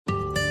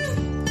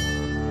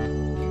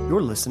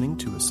You're listening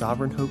to a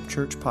Sovereign Hope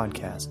Church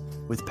podcast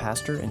with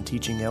pastor and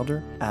teaching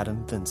elder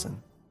Adam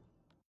Vinson.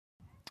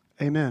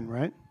 Amen,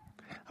 right?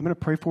 I'm going to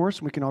pray for us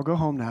and we can all go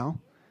home now.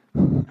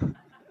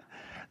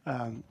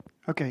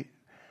 Okay.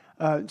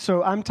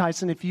 So I'm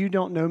Tyson. If you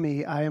don't know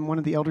me, I am one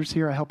of the elders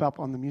here. I help out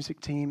on the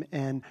music team,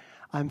 and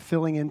I'm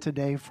filling in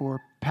today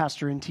for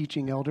pastor and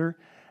teaching elder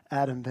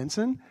Adam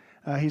Vinson.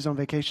 He's on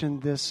vacation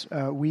this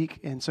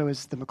week, and so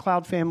is the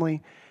McLeod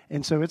family.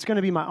 And so it's going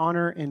to be my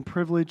honor and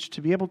privilege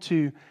to be able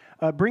to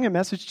bring a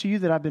message to you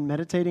that I've been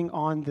meditating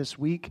on this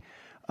week.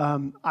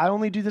 I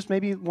only do this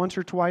maybe once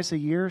or twice a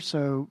year,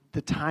 so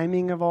the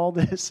timing of all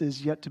this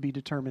is yet to be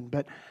determined.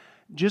 But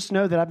just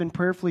know that I've been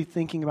prayerfully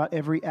thinking about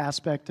every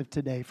aspect of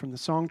today, from the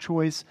song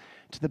choice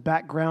to the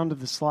background of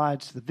the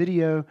slides, to the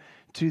video,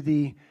 to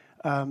the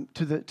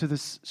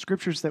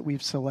scriptures that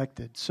we've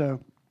selected. So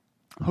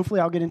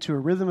hopefully I'll get into a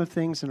rhythm of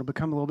things and it'll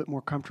become a little bit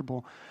more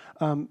comfortable.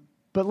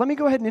 But let me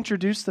go ahead and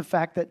introduce the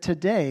fact that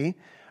today,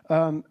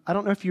 I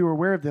don't know if you were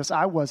aware of this.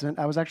 I wasn't.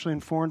 I was actually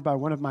informed by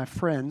one of my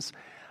friends.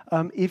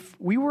 If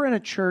we were in a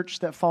church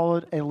that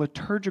followed a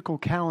liturgical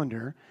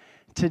calendar,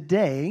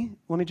 today,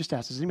 let me just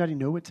ask, does anybody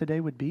know what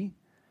today would be?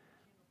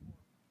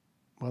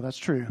 Well, that's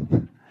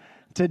true.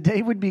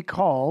 Today would be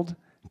called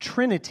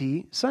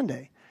Trinity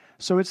Sunday.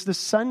 So it's the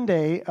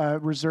Sunday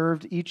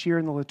reserved each year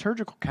in the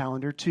liturgical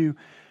calendar to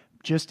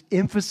just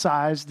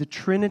emphasize the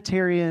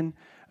Trinitarian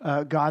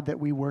God that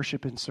we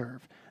worship and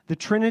serve. The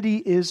Trinity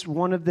is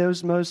one of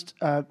those most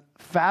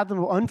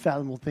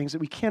unfathomable things that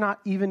we cannot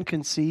even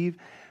conceive.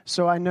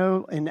 So I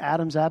know in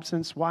Adam's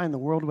absence, why in the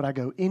world would I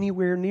go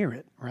anywhere near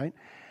it, right?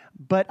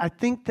 But I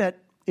think that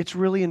it's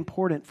really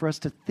important for us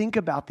to think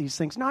about these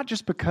things, not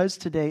just because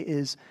today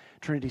is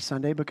Trinity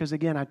Sunday, because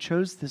again, I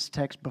chose this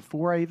text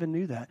before I even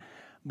knew that,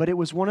 but it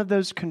was one of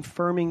those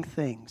confirming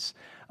things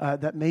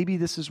that maybe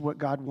this is what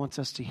God wants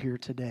us to hear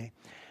today.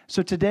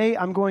 So today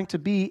I'm going to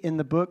be in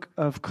the book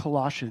of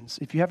Colossians.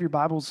 If you have your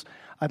Bibles,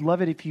 I'd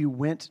love it if you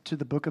went to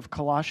the book of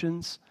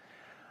Colossians.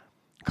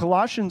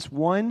 Colossians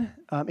 1,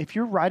 if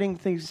you're writing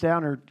things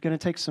down or going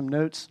to take some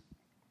notes,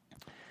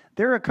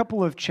 there are a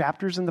couple of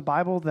chapters in the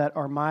Bible that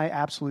are my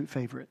absolute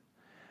favorite.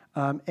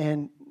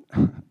 And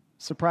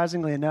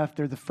surprisingly enough,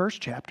 they're the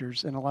first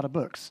chapters in a lot of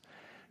books.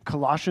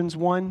 Colossians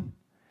 1,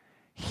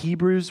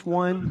 Hebrews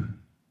 1,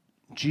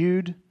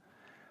 Jude,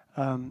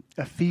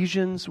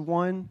 Ephesians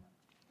 1.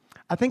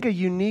 I think a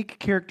unique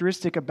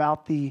characteristic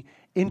about the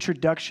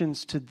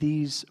introductions to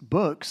these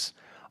books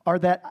are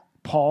that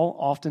Paul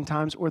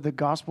oftentimes, or the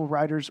gospel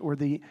writers, or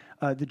the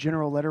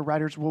general letter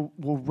writers will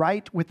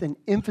write with an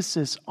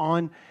emphasis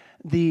on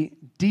the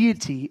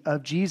deity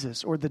of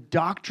Jesus, or the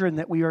doctrine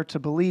that we are to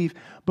believe,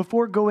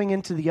 before going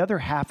into the other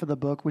half of the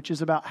book, which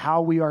is about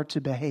how we are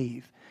to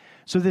behave.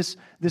 So this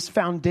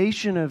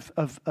foundation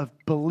of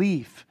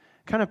belief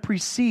kind of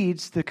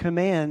precedes the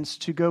commands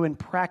to go and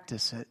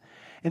practice it.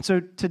 And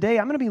so today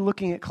I'm going to be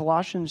looking at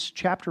Colossians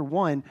chapter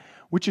 1,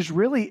 which is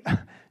really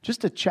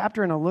just a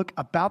chapter and a look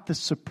about the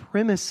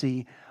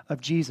supremacy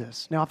of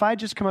Jesus. Now, if I had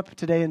just come up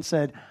today and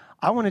said,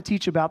 I want to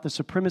teach about the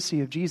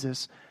supremacy of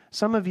Jesus,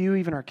 some of you,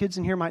 even our kids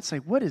in here, might say,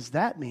 what does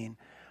that mean?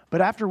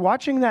 But after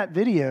watching that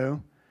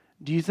video,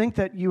 do you think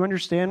that you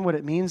understand what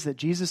it means that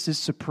Jesus is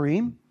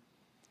supreme?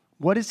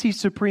 What is he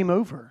supreme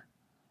over?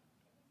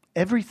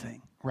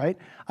 Everything, right?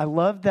 I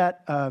love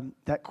that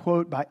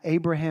quote by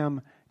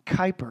Abraham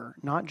Kuyper,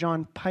 not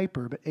John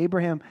Piper, but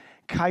Abraham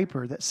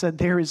Kuyper, that said,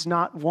 there is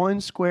not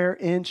 1 square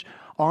inch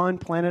on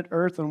planet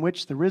Earth on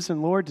which the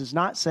risen Lord does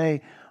not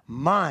say,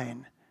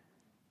 mine,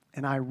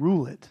 and I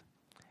rule it.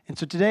 And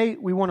so today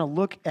we want to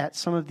look at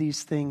some of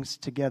these things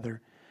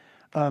together.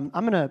 I'm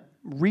going to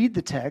read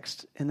the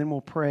text, and then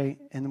we'll pray,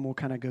 and then we'll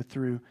kind of go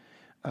through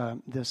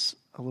this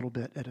a little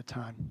bit at a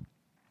time.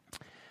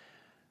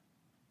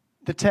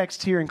 The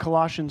text here in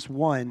Colossians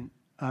 1,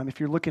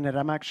 if you're looking at it,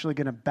 I'm actually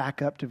going to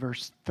back up to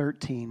verse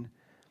 13.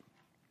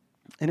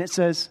 And it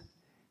says,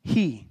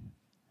 He,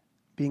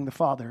 being the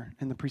Father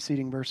in the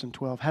preceding verse in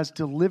 12, has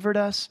delivered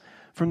us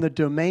from the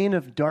domain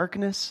of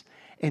darkness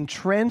and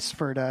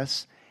transferred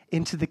us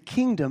into the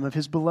kingdom of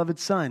His beloved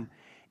Son,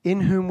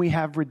 in whom we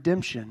have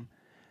redemption,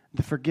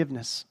 the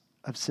forgiveness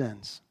of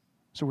sins.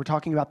 So we're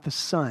talking about the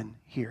Son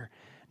here.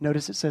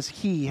 Notice it says,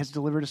 He has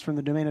delivered us from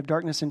the domain of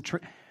darkness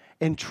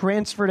and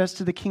transferred us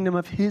to the kingdom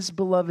of His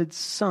beloved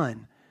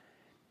Son.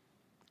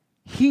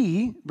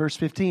 He, verse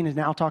 15, is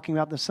now talking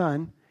about the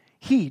Son.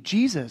 He,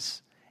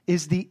 Jesus,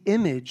 is the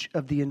image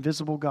of the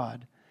invisible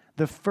God,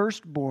 the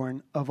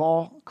firstborn of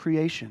all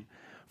creation.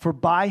 For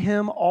by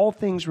Him all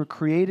things were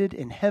created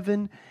in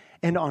heaven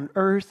and on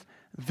earth,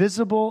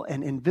 visible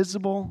and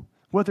invisible,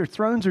 whether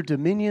thrones or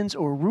dominions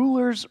or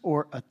rulers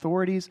or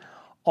authorities,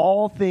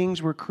 all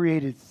things were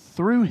created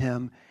through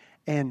Him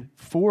and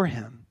for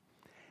Him.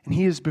 And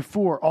He is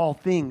before all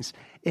things,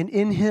 and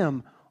in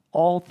Him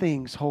all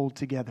things hold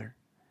together.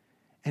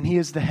 And He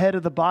is the head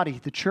of the body,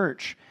 the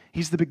church.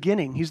 He's the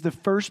beginning. He's the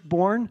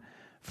firstborn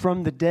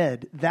from the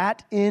dead,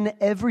 that in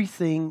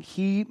everything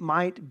He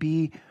might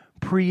be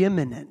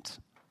preeminent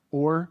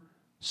or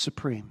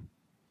supreme.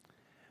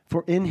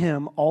 For in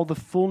him all the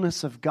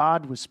fullness of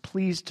God was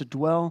pleased to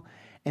dwell,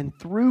 and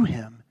through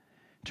him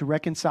to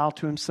reconcile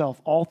to himself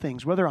all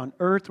things, whether on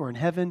earth or in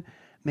heaven,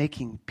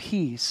 making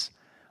peace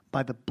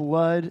by the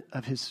blood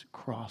of his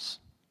cross.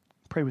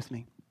 Pray with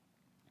me.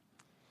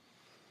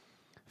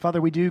 Father,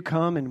 we do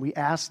come and we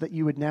ask that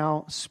you would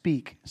now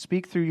speak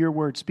through your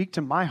word, speak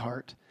to my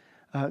heart.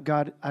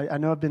 God, I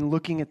know I've been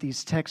looking at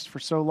these texts for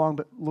so long,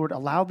 but Lord,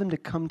 allow them to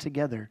come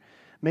together.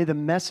 May the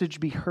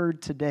message be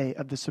heard today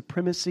of the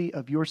supremacy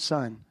of your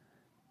Son,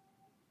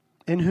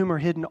 in whom are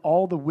hidden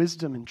all the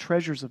wisdom and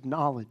treasures of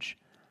knowledge.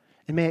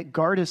 And may it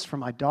guard us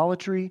from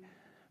idolatry,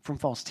 from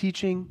false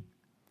teaching.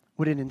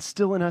 Would it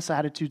instill in us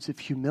attitudes of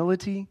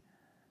humility?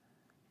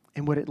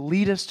 And would it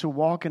lead us to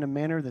walk in a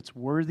manner that's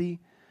worthy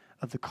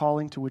of the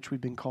calling to which we've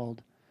been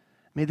called?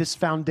 May this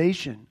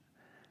foundation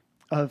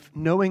of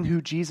knowing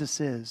who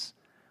Jesus is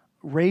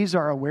raise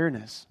our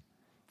awareness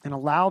and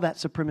allow that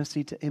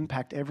supremacy to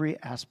impact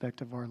every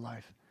aspect of our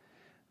life.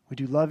 We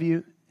do love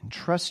you and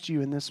trust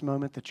you in this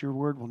moment that your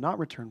word will not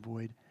return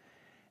void.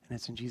 And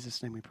it's in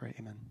Jesus' name we pray.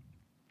 Amen.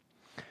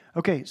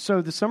 Okay,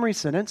 so the summary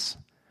sentence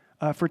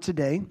for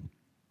today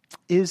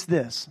is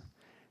this.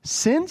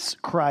 Since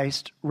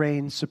Christ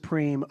reigns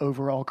supreme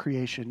over all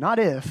creation, not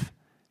if,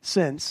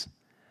 since,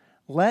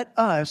 let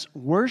us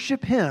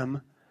worship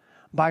him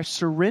by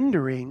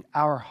surrendering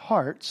our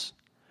hearts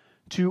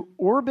to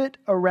orbit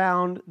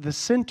around the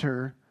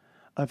center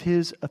of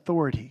his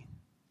authority.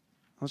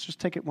 Let's just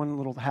take it one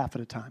little half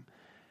at a time.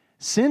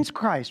 Since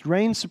Christ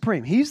reigns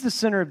supreme, he's the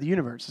center of the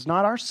universe. It's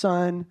not our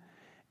sun,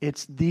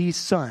 it's the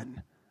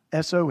Son,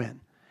 S-O-N.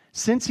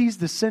 Since he's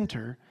the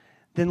center,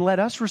 then let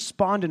us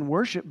respond in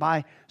worship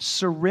by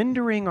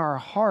surrendering our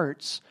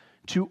hearts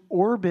to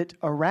orbit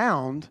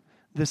around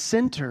the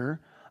center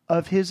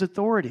of his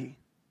authority.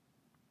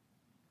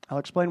 I'll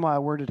explain why I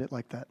worded it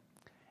like that.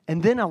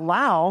 And then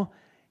allow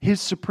his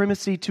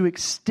supremacy to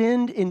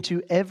extend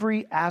into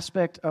every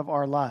aspect of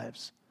our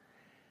lives.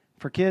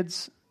 For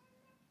kids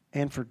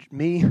and for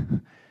me,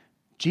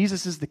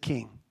 Jesus is the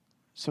king.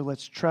 So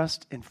let's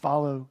trust and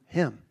follow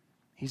him.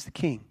 He's the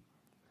king.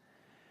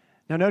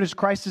 Now notice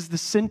Christ is the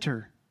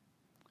center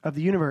of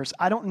the universe.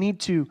 I don't need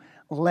to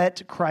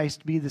let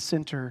Christ be the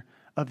center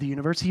of the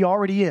universe. He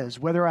already is,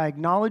 whether I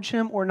acknowledge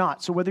him or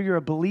not. So whether you're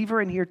a believer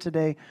in here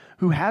today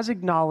who has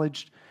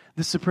acknowledged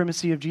the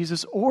supremacy of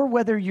Jesus, or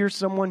whether you're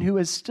someone who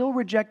is still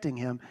rejecting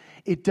him,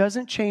 it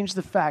doesn't change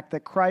the fact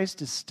that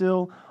Christ is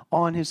still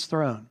on his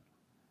throne.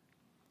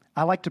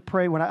 I like to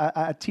pray when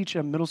I teach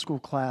a middle school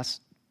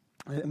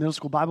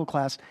Bible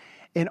class,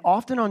 and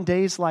often on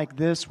days like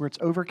this where it's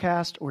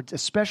overcast or it's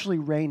especially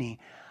rainy,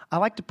 I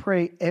like to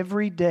pray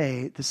every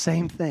day the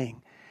same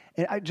thing.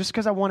 And just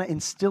because I want to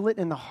instill it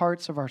in the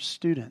hearts of our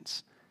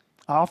students.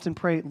 I often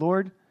pray,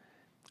 Lord,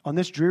 on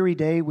this dreary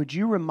day, would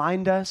you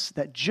remind us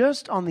that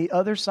just on the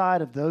other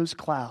side of those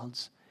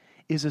clouds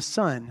is a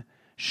sun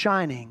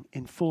shining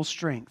in full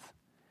strength.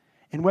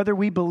 And whether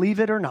we believe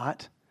it or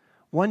not,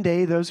 one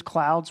day those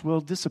clouds will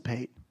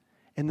dissipate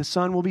and the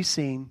sun will be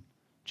seen,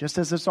 just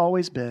as it's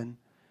always been,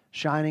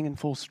 shining in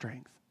full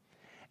strength.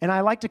 And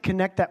I like to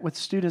connect that with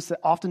students that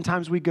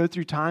oftentimes we go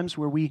through times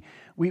where we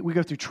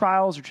go through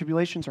trials or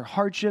tribulations or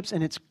hardships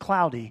and it's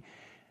cloudy.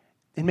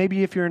 And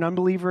maybe if you're an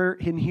unbeliever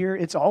in here,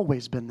 it's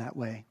always been that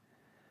way.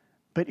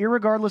 But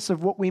irregardless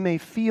of what we may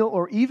feel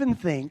or even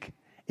think,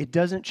 it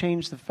doesn't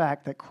change the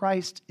fact that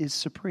Christ is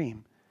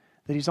supreme,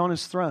 that he's on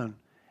his throne,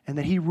 and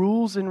that he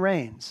rules and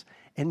reigns.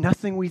 And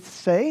nothing we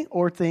say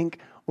or think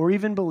or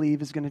even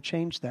believe is going to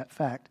change that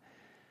fact.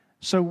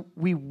 So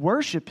we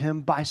worship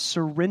him by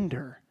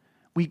surrender.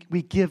 We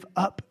give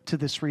up to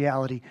this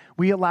reality.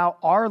 We allow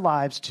our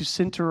lives to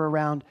center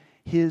around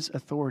his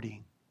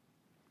authority.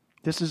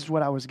 This is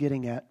what I was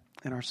getting at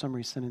in our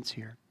summary sentence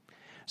here.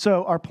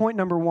 So our point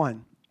number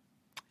one,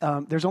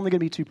 there's only going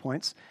to be 2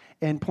 points.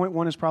 And point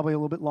one is probably a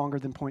little bit longer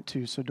than point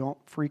two. So don't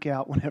freak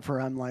out whenever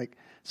I'm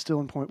still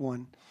in point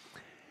one.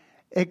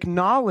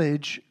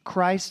 Acknowledge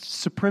Christ's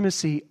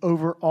supremacy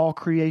over all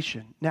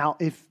creation. Now,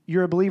 if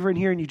you're a believer in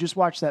here and you just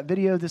watched that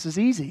video, this is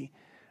easy,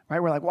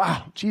 right? We're like,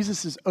 wow,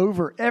 Jesus is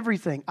over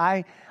everything.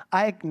 I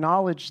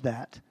acknowledge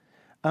that.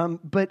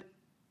 But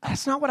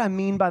that's not what I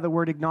mean by the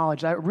word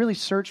acknowledge. I really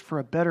searched for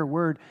a better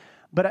word.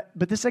 But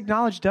this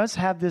acknowledge does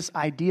have this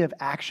idea of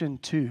action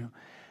too.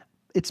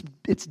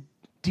 It's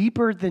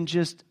deeper than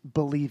just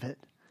believe it.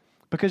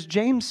 Because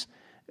James,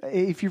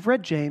 if you've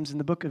read James in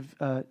the book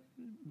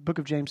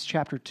of James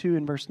chapter 2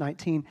 and verse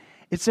 19,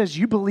 it says,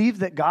 you believe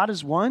that God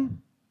is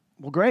one?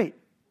 Well, great.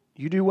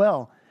 You do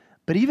well.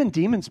 But even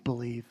demons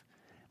believe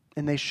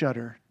and they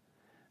shudder.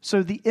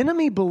 So the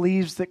enemy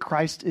believes that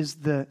Christ is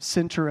the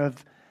center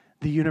of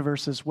the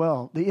universe as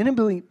well. The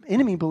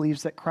enemy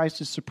believes that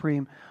Christ is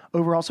supreme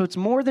over all. So it's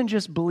more than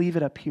just believe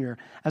it up here.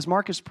 As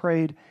Marcus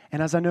prayed,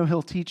 and as I know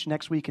he'll teach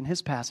next week in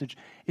his passage,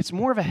 it's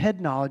more of a head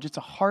knowledge. It's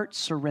a heart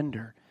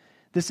surrender.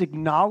 This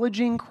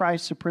acknowledging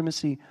Christ's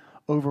supremacy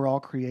over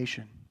all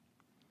creation.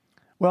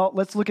 Well,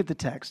 let's look at the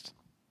text.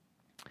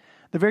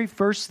 The very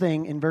first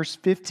thing in verse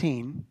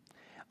 15,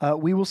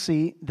 we will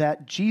see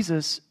that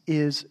Jesus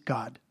is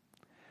God.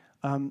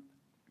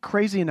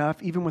 Crazy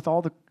enough, even with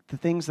all the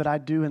things that I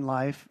do in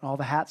life, all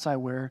the hats I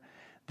wear,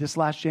 this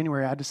last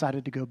January I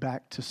decided to go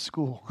back to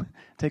school,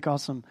 take on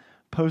some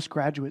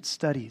postgraduate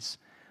studies.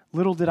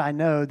 Little did I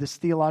know this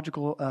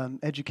theological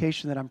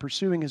education that I'm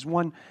pursuing is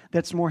one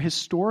that's more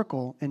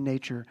historical in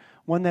nature,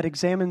 one that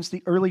examines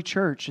the early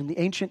church and the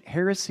ancient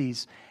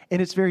heresies,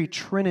 and it's very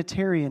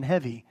Trinitarian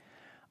heavy.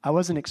 I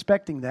wasn't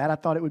expecting that. I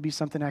thought it would be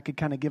something I could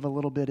kind of give a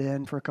little bit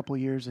in for a couple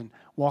of years and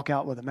walk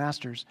out with a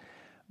master's.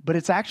 But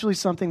it's actually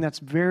something that's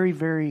very,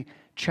 very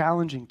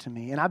challenging to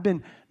me. And I've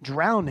been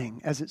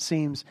drowning, as it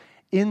seems,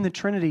 in the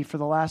Trinity for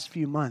the last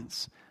few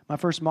months. My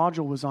first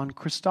module was on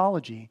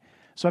Christology.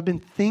 So I've been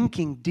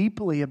thinking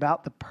deeply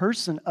about the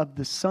person of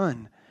the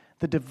Son,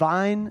 the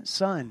divine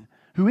Son,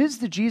 who is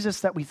the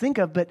Jesus that we think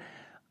of, but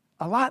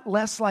a lot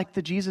less like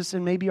the Jesus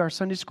in maybe our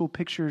Sunday school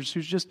pictures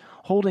who's just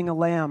holding a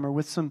lamb or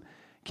with some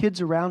kids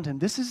around him.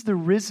 This is the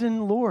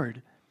risen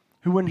Lord,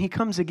 who when he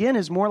comes again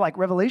is more like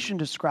Revelation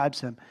describes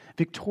him,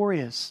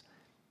 victorious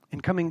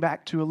and coming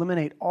back to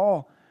eliminate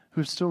all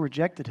who have still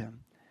rejected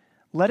him.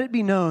 Let it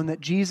be known that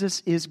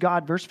Jesus is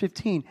God. Verse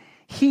 15,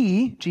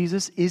 he,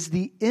 Jesus, is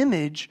the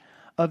image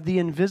of the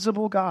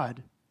invisible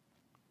God.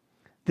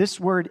 This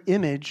word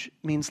image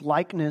means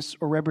likeness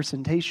or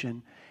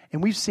representation,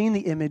 and we've seen the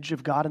image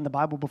of God in the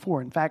Bible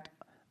before. In fact,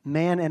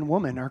 man and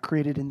woman are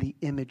created in the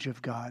image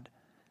of God.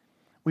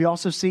 We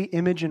also see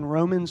image in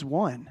Romans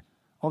 1.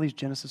 All these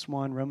Genesis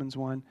 1, Romans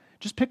 1.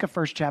 Just pick a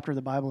first chapter of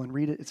the Bible and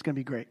read it. It's going to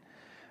be great.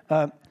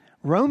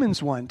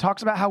 Romans 1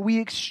 talks about how we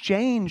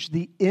exchange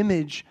the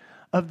image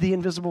of the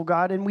invisible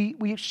God, and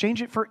we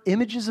exchange it for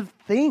images of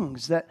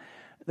things that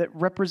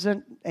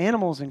represent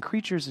animals and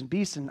creatures and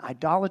beasts, and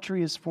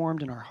idolatry is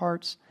formed in our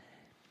hearts.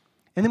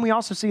 And then we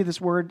also see this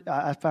word,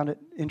 I found it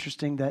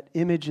interesting, that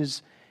image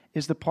is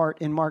the part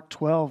in Mark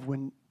 12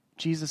 when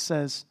Jesus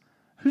says,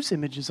 whose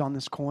image is on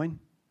this coin?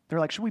 They're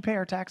like, should we pay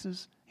our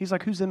taxes? He's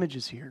like, whose image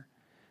is here?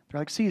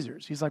 They're like,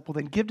 Caesar's. He's like, well,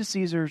 then give to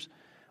Caesar's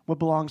what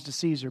belongs to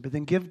Caesar, but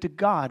then give to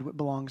God what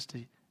belongs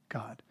to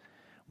God.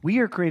 We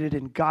are created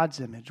in God's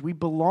image. We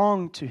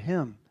belong to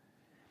him.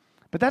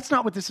 But that's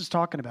not what this is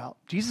talking about.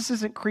 Jesus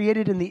isn't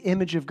created in the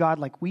image of God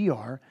like we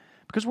are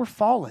because we're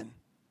fallen.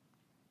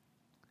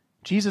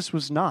 Jesus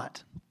was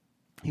not.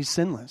 He's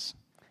sinless.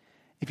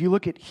 If you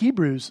look at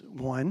Hebrews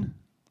 1,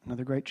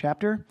 another great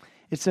chapter,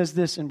 it says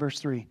this in verse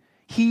 3.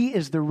 He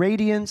is the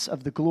radiance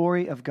of the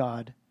glory of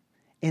God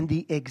and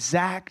the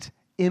exact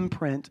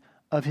imprint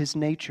of his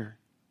nature.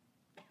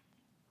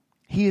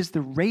 He is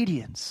the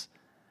radiance.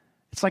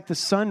 It's like the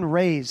sun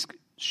rays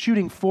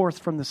shooting forth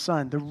from the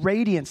sun. The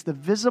radiance, the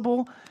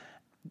visible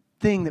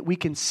thing that we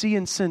can see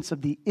and sense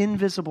of the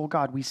invisible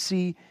God we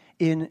see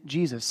in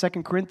Jesus.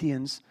 2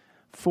 Corinthians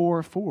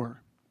 4:4.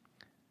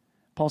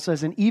 Paul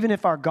says, and even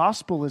if our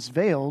gospel is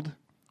veiled,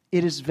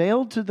 it is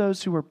veiled to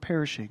those who are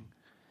perishing.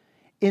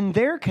 In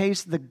their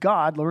case, the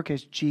God,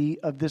 lowercase g,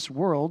 of this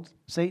world,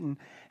 Satan,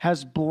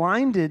 has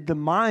blinded the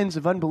minds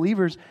of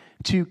unbelievers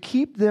to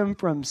keep them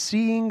from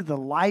seeing the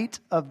light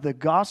of the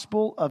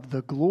gospel of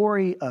the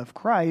glory of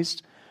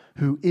Christ,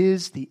 who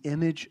is the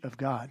image of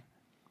God.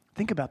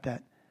 Think about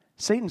that.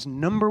 Satan's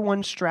number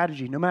one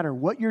strategy, no matter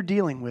what you're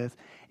dealing with,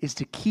 is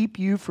to keep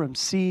you from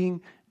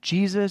seeing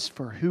Jesus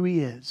for who he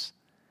is.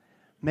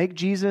 Make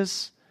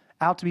Jesus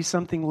out to be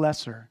something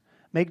lesser.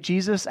 Make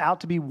Jesus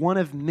out to be one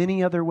of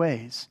many other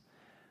ways.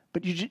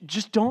 But you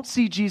just don't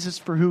see Jesus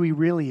for who he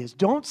really is.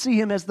 Don't see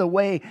him as the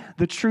way,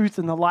 the truth,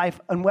 and the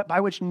life, and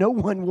by which no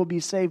one will be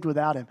saved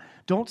without him.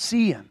 Don't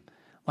see him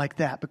like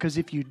that, because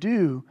if you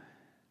do,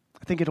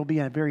 I think it'll be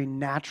a very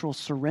natural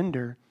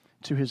surrender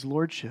to his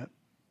lordship.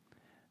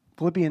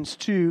 Philippians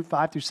 2,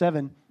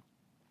 5-7,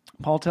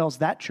 Paul tells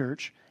that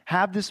church,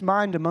 have this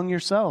mind among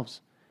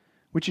yourselves,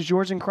 which is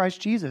yours in Christ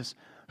Jesus,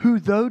 who,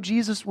 though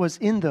Jesus was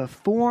in the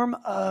form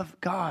of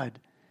God,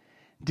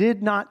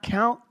 did not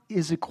count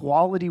his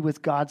equality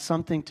with God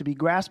something to be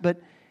grasped, but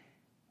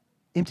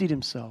emptied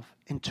himself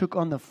and took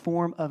on the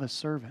form of a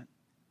servant.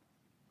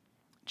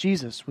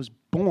 Jesus was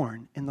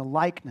born in the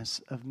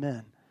likeness of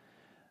men.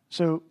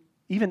 So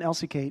even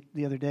Elsie Kate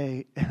the other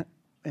day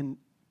and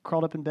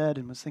crawled up in bed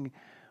and was thinking,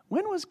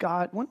 when was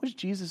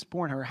Jesus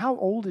born? Or how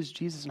old is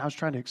Jesus? And I was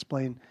trying to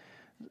explain,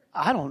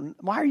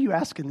 why are you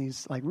asking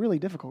these like really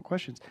difficult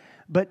questions?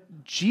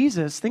 But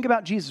Jesus, think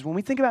about Jesus. When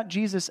we think about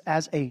Jesus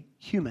as a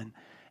human,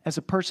 as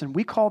a person,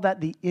 we call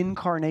that the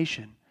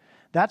incarnation.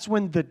 That's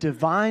when the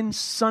divine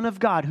Son of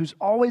God, who's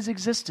always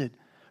existed,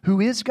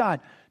 who is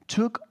God,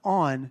 took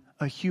on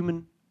a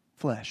human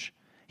flesh.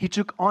 He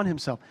took on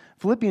himself.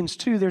 Philippians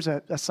 2, there's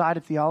a side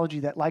of theology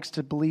that likes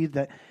to believe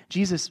that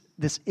Jesus,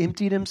 this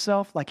emptied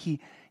himself, like he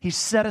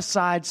set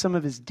aside some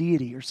of his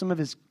deity or some of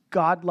his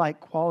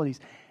godlike qualities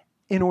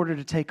in order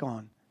to take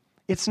on.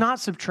 It's not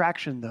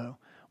subtraction, though.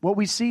 What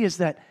we see is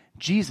that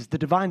Jesus, the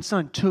divine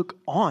Son, took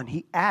on,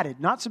 he added,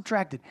 not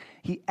subtracted,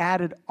 he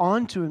added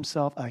onto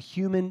himself a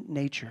human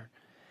nature.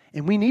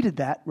 And we needed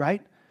that,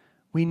 right?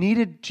 We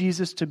needed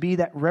Jesus to be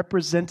that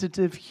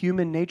representative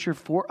human nature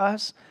for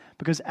us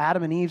because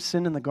Adam and Eve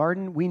sinned in the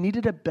garden. We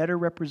needed a better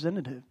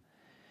representative.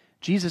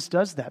 Jesus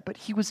does that, but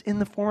he was in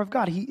the form of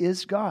God. He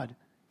is God.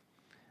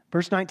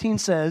 Verse 19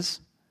 says,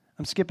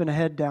 I'm skipping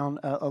ahead down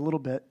a little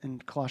bit in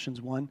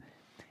Colossians 1,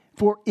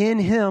 for in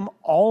him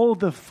all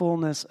the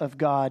fullness of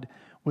God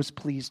was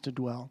pleased to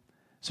dwell.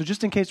 So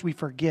just in case we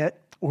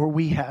forget or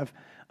we have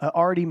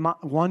already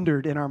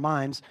wondered in our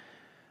minds,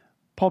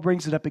 Paul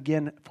brings it up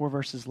again 4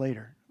 verses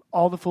later.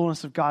 All the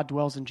fullness of God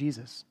dwells in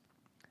Jesus.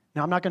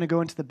 Now, I'm not going to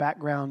go into the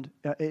background.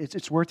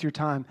 It's worth your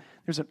time.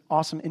 There's an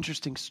awesome,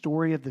 interesting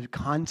story of the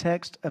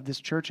context of this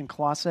church in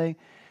Colossae.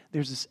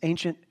 There's this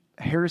ancient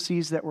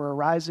heresies that were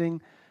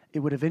arising. It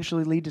would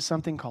eventually lead to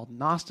something called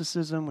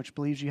Gnosticism, which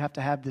believes you have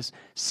to have this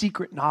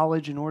secret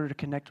knowledge in order to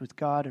connect with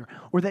God,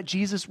 or that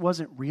Jesus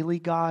wasn't really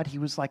God. He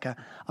was like a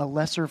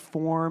lesser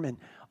form, and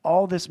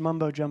all this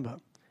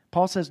mumbo-jumbo.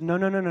 Paul says,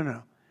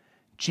 no.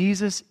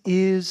 Jesus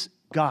is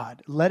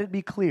God. Let it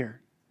be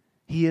clear.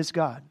 He is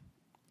God.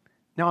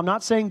 Now, I'm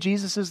not saying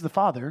Jesus is the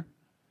Father,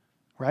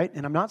 right?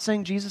 And I'm not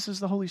saying Jesus is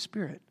the Holy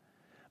Spirit.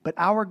 But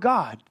our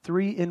God,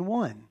 3 in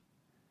 1,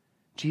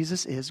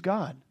 Jesus is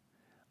God.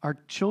 Our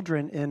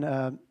children in,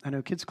 I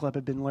know Kids Club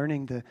have been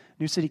learning the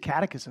New City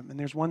Catechism, and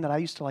there's one that I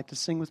used to like to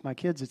sing with my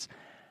kids. It's,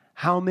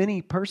 how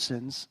many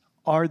persons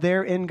are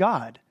there in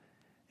God?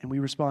 And we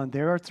respond,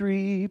 there are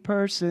 3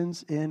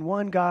 persons in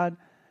one God,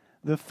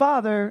 the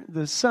Father,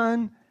 the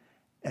Son,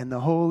 and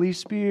the Holy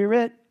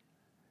Spirit.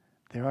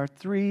 There are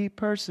 3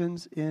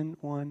 persons in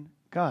one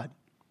God.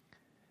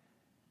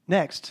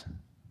 Next,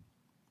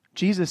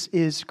 Jesus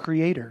is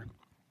creator.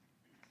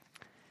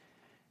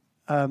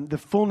 The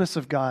fullness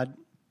of God.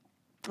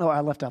 Oh,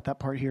 I left out that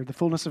part here. The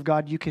fullness of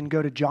God, you can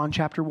go to John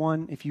chapter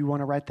 1 if you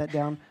want to write that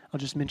down. I'll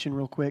just mention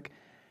real quick.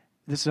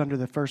 This is under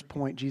the first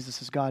point,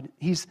 Jesus is God.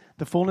 He's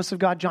the fullness of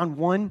God. John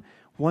 1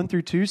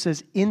 through 2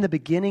 says, in the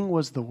beginning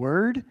was the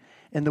Word,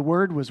 and the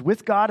Word was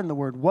with God, and the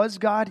Word was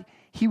God.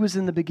 He was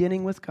in the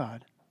beginning with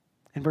God.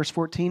 In verse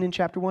 14 in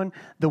chapter 1,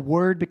 the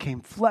Word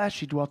became flesh.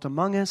 He dwelt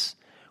among us.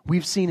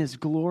 We've seen his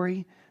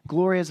glory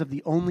as of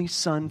the only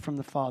Son from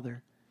the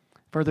Father.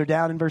 Further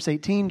down in verse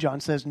 18,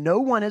 John says, no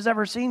one has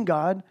ever seen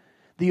God.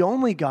 The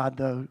only God,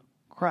 though,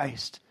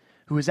 Christ,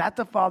 who is at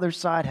the Father's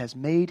side, has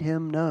made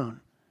him known.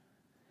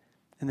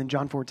 And then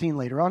John 14,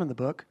 later on in the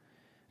book,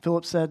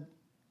 Philip said,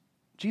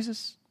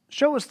 Jesus,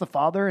 show us the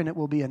Father and it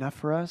will be enough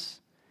for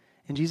us.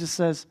 And Jesus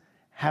says,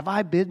 have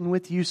I been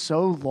with you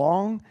so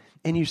long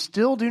and you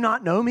still do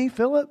not know me,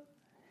 Philip?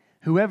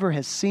 Whoever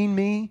has seen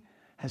me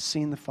has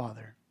seen the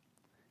Father.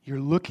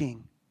 You're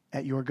looking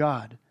at your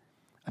God.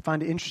 I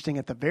find it interesting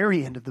at the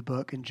very end of the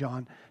book in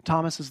John,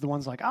 Thomas is the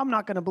one's like, I'm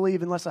not going to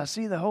believe unless I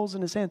see the holes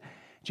in his hand.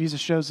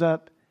 Jesus shows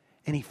up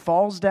and he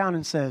falls down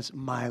and says,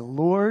 my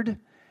Lord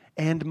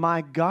and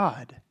my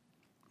God.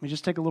 Let me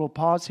just take a little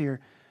pause here.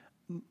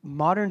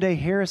 Modern day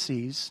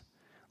heresies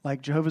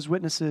like Jehovah's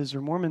Witnesses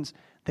or Mormons,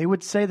 they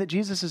would say that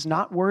Jesus is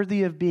not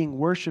worthy of being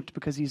worshiped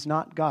because he's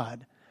not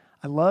God.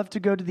 I love to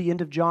go to the end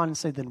of John and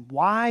say, then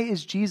why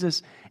is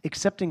Jesus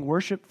accepting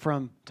worship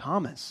from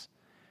Thomas?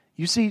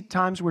 You see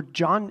times where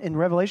John in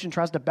Revelation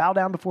tries to bow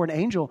down before an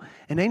angel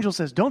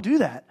says, don't do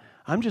that.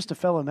 I'm just a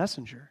fellow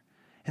messenger.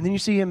 And then you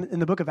see him in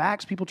the book of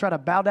Acts, people try to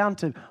bow down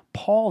to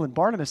Paul and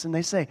Barnabas, and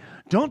they say,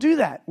 don't do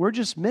that. We're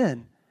just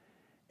men.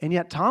 And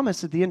yet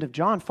Thomas at the end of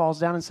John falls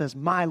down and says,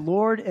 my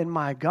Lord and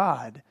my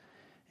God.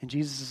 And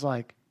Jesus is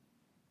like,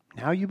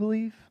 now you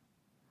believe?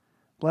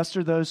 Blessed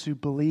are those who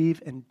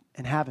believe and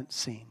haven't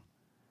seen.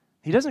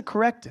 He doesn't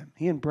correct him.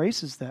 He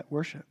embraces that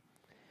worship.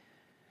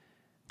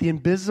 The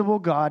invisible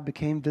God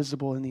became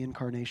visible in the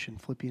incarnation.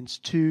 Philippians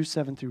 2,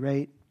 7 through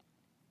 8.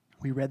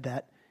 We read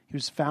that. He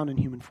was found in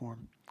human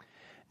form.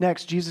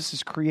 Next, Jesus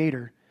is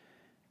creator.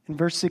 In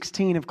verse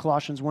 16 of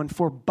Colossians 1,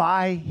 for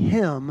by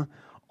him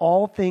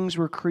all things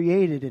were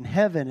created in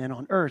heaven and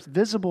on earth,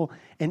 visible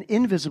and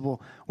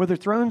invisible, whether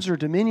thrones or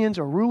dominions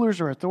or rulers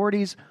or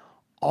authorities,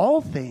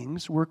 all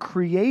things were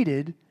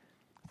created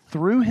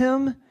through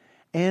him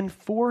and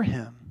for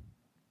him.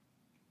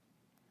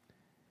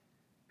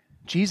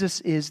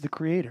 Jesus is the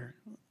creator.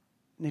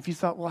 And if you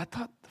thought, well, I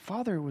thought the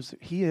Father was,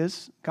 he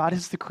is. God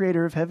is the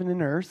creator of heaven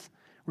and earth.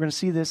 We're going to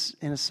see this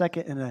in a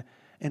second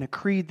in a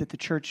creed that the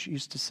church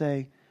used to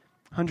say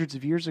hundreds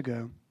of years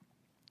ago.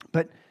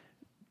 But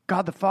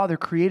God the Father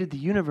created the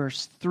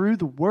universe through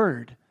the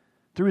Word,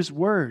 through his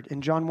Word.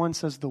 And John 1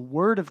 says the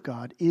Word of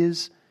God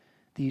is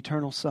the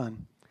eternal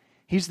Son.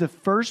 He's the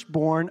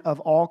firstborn of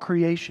all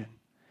creation.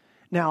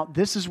 Now,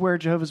 this is where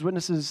Jehovah's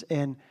Witnesses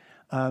and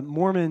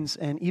Mormons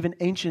and even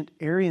ancient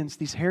Arians,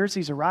 these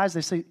heresies arise.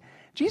 They say,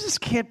 Jesus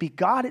can't be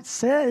God. It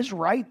says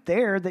right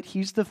there that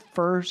he's the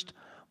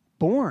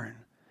firstborn,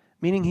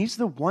 meaning he's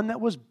the one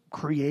that was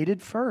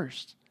created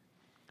first.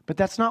 But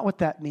that's not what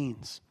that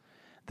means.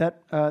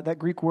 That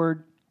Greek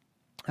word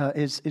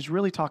is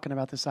really talking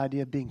about this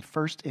idea of being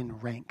first in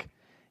rank.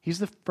 He's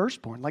the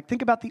firstborn. Like,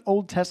 think about the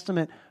Old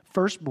Testament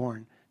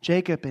firstborn,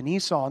 Jacob and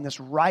Esau, and this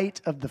right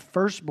of the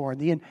firstborn,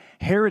 the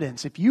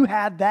inheritance. If you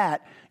had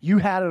that, you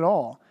had it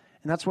all.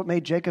 And that's what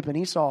made Jacob and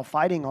Esau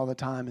fighting all the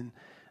time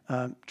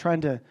and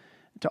trying to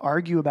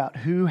argue about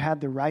who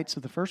had the rights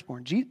of the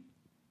firstborn.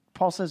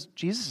 Paul says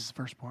Jesus is the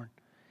firstborn.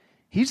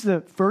 He's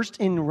the first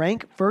in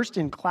rank, first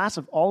in class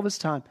of all of his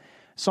time.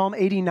 Psalm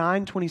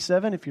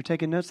 89:27, if you're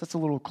taking notes, that's a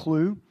little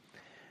clue.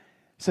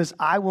 It says,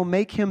 I will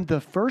make him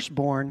the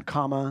firstborn,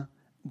 comma,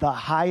 the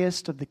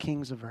highest of the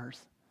kings of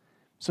earth.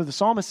 So the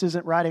psalmist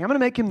isn't writing, I'm going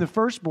to make him the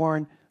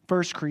firstborn,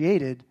 first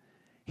created.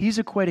 He's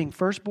equating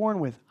firstborn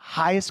with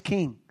highest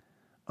king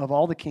of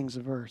all the kings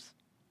of earth.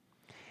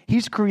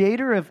 He's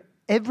creator of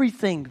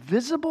everything,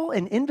 visible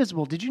and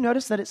invisible. Did you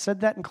notice that it said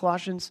that in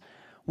Colossians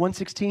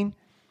 1:16?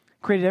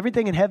 Created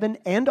everything in heaven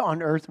and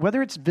on earth,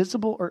 whether it's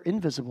visible or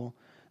invisible,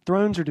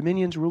 thrones or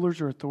dominions, rulers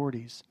or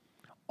authorities.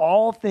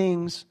 All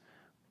things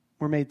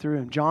were made through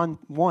him. John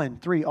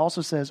 1:3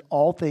 also says,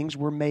 all things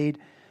were made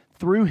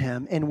through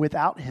him, and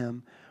without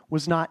him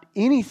was not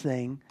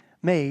anything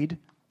made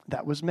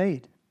that was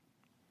made.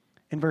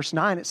 In verse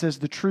 9, it says,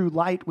 the true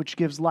light, which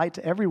gives light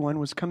to everyone,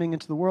 was coming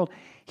into the world.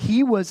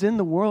 He was in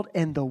the world,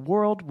 and the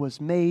world was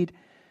made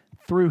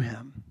through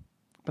him.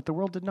 But the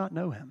world did not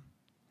know him.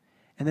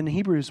 And then in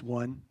Hebrews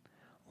 1,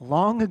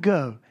 long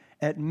ago,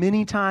 at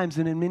many times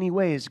and in many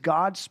ways,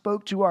 God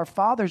spoke to our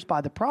fathers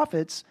by the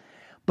prophets,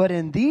 but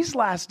in these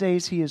last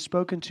days he has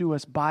spoken to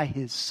us by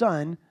his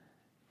Son,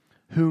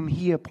 whom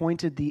he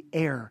appointed the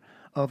heir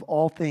of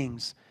all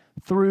things,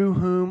 through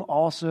whom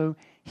also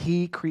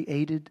he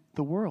created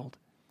the world.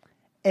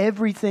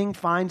 Everything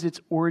finds its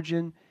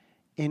origin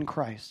in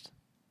Christ.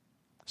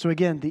 So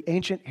again, the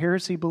ancient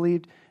heresy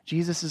believed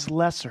Jesus is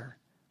lesser.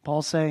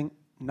 Paul's saying,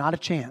 not a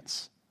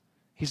chance.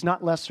 He's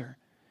not lesser.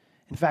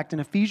 In fact, in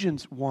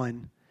Ephesians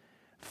 1,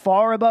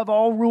 far above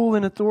all rule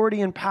and authority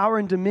and power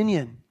and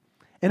dominion,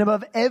 and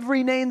above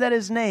every name that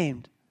is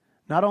named,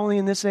 not only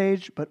in this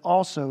age, but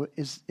also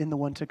is in the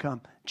one to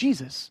come.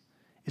 Jesus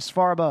is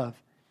far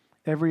above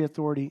every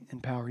authority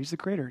and power. He's the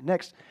creator.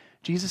 Next,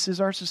 Jesus is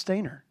our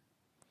sustainer.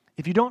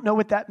 If you don't know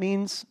what that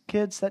means,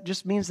 kids, that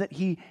just means that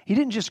he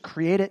didn't just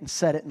create it and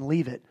set it and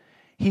leave it.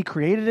 He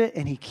created it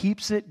and he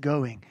keeps it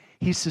going.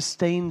 He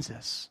sustains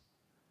us.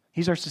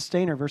 He's our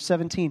sustainer. Verse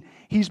 17,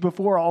 he's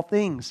before all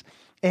things,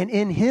 and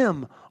in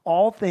him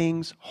all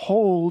things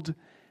hold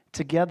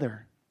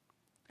together.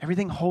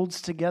 Everything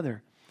holds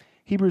together.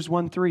 Hebrews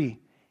 1:3,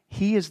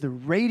 he is the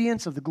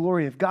radiance of the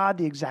glory of God,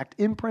 the exact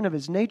imprint of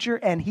his nature,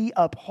 and he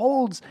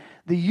upholds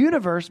the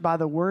universe by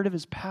the word of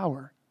his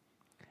power.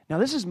 Now,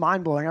 this is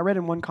mind-blowing. I read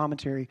in one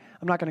commentary,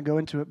 I'm not going to go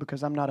into it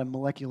because I'm not a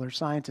molecular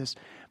scientist,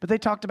 but they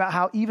talked about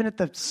how even at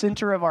the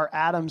center of our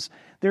atoms,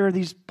 there are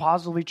these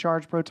positively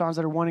charged protons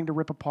that are wanting to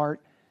rip apart,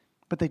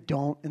 but they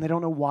don't, and they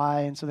don't know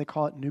why, and so they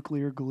call it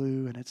nuclear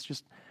glue, and it's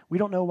just, we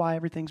don't know why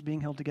everything's being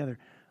held together.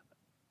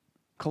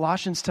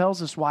 Colossians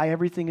tells us why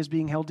everything is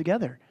being held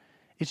together.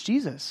 It's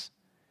Jesus.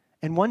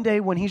 And one day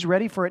when he's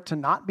ready for it to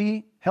not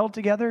be held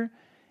together,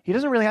 he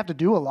doesn't really have to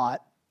do a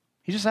lot.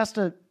 He just has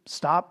to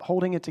stop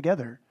holding it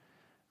together.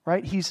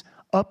 Right? He's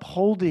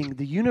upholding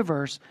the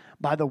universe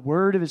by the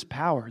word of his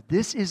power.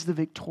 This is the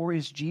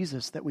victorious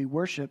Jesus that we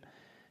worship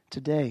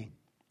today.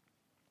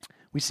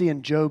 We see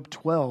in Job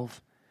 12,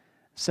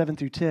 7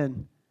 through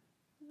 10,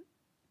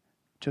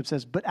 Job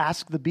says, but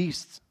ask the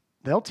beasts,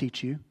 they'll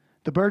teach you.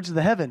 The birds of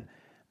the heaven,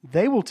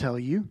 they will tell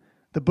you.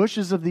 The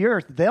bushes of the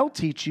earth, they'll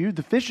teach you.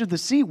 The fish of the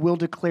sea will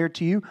declare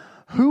to you.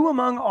 Who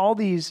among all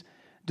these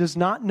does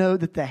not know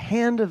that the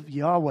hand of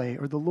Yahweh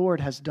or the Lord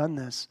has done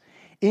this?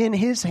 In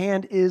his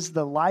hand is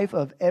the life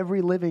of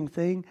every living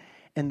thing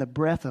and the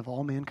breath of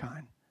all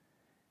mankind.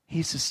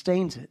 He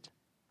sustains it.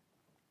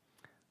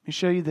 Let me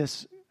show you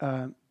this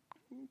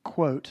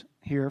quote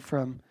here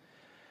from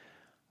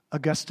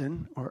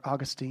Augustine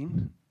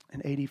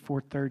in AD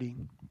 430.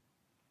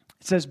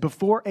 It says,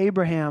 before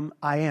Abraham,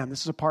 I am.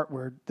 This is a part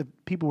where the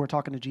people were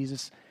talking to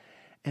Jesus,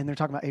 and they're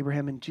talking about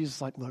Abraham, and Jesus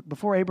is like, look,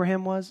 before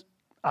Abraham was,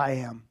 I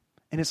am.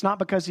 And it's not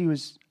because he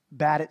was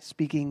bad at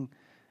speaking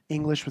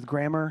English with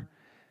grammar.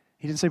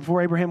 He didn't say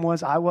before Abraham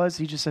was, I was.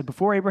 He just said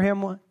before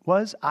Abraham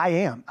was, I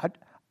am.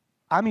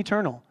 I'm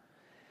eternal.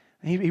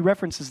 And he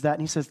references that,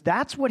 and he says,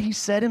 that's what he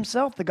said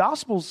himself. The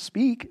Gospels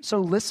speak, so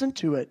listen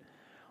to it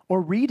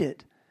or read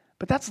it.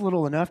 But that's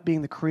little enough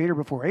being the creator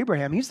before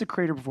Abraham. He's the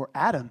creator before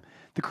Adam,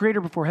 the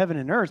creator before heaven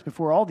and earth,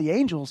 before all the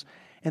angels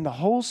and the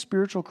whole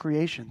spiritual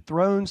creation,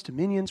 thrones,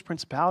 dominions,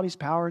 principalities,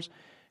 powers,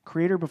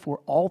 creator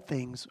before all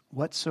things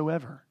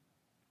whatsoever.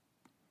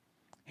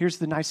 Here's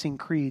the Nicene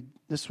Creed.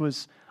 This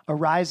was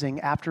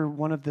arising after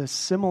one of the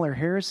similar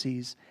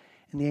heresies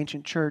in the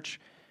ancient church.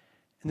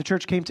 And the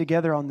church came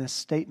together on this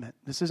statement.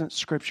 This isn't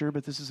scripture,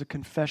 but this is a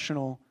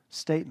confessional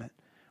statement.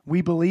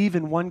 We believe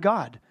in one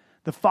God,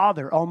 the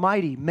Father,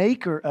 Almighty,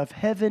 maker of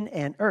heaven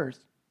and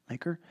earth,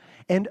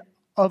 and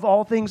of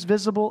all things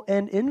visible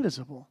and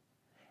invisible,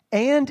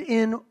 and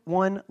in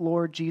one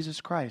Lord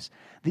Jesus Christ,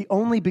 the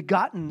only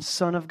begotten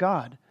Son of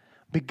God,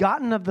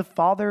 begotten of the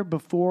Father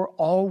before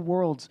all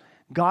worlds,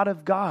 God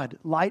of God,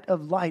 light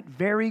of light,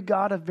 very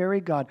God of very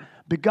God,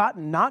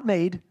 begotten, not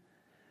made,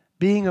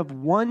 being of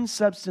one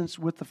substance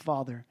with the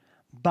Father,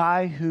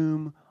 by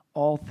whom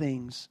all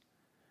things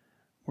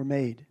were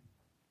made.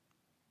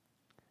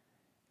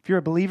 If you're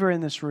a believer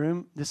in this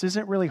room, this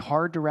isn't really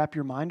hard to wrap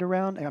your mind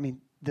around. I mean,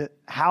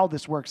 how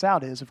this works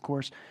out is, of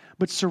course.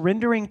 But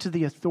surrendering to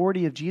the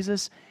authority of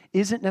Jesus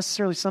isn't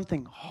necessarily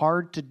something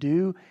hard to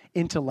do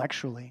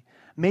intellectually.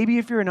 Maybe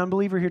if you're an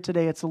unbeliever here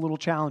today, it's a little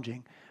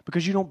challenging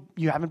because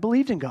you haven't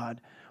believed in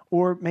God.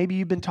 Or maybe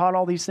you've been taught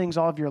all these things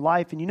all of your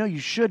life and you know you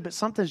should, but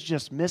something's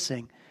just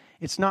missing.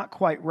 It's not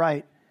quite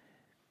right.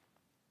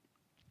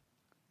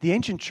 The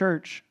ancient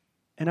church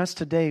and us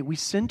today, we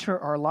center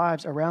our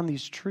lives around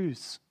these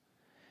truths.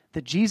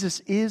 That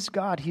Jesus is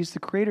God, He's the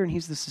creator and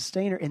He's the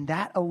sustainer, and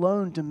that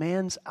alone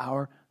demands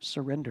our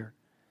surrender.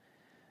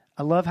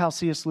 I love how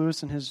C.S.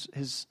 Lewis in his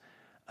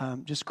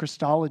just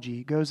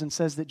Christology goes and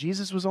says that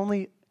Jesus was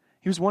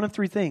he was one of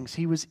three things.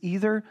 He was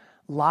either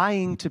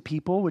lying to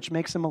people, which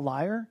makes him a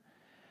liar.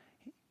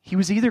 He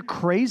was either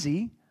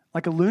crazy,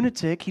 like a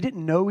lunatic. He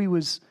didn't know he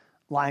was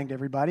lying to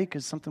everybody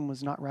because something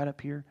was not right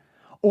up here.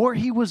 Or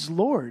he was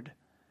Lord.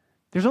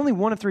 There's only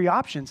one of three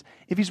options.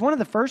 If he's one of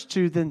the first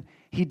two, then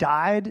he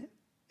died,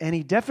 and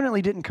he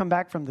definitely didn't come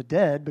back from the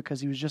dead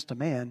because he was just a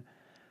man.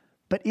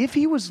 But if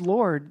he was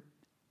Lord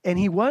and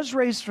he was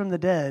raised from the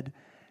dead,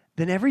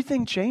 then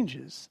everything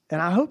changes.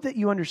 And I hope that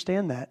you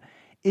understand that.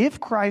 If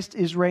Christ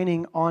is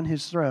reigning on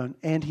his throne,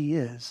 and he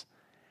is,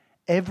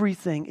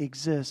 everything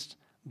exists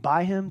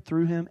by him,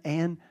 through him,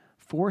 and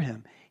for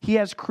him. He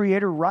has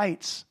creator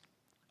rights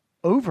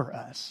over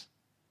us.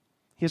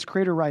 He has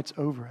creator rights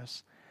over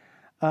us.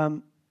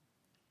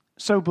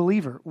 So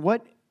believer,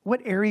 what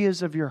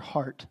areas of your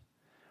heart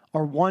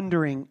are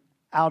wandering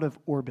out of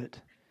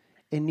orbit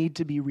and need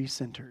to be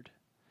recentered?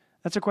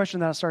 That's a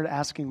question that I started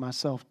asking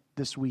myself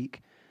this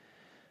week.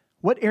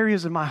 What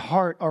areas of my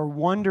heart are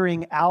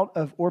wandering out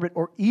of orbit,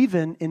 or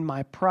even in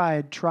my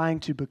pride trying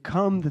to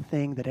become the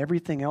thing that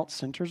everything else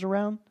centers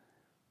around?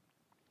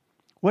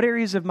 What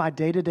areas of my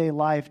day-to-day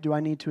life do I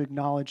need to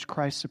acknowledge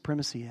Christ's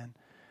supremacy in?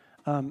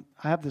 I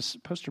have this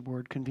poster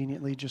board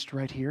conveniently just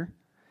right here.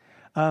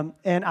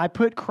 And I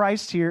put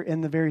Christ here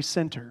in the very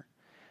center.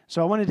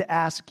 So I wanted to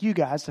ask you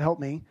guys to help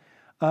me.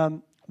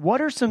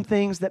 What are some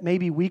things that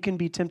maybe we can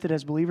be tempted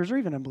as believers, or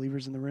even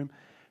unbelievers in the room,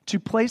 to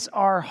place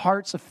our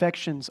heart's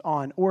affections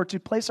on, or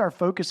to place our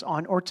focus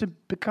on, or to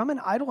become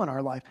an idol in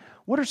our life?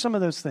 What are some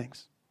of those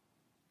things?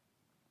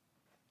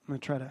 I'm going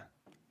to try to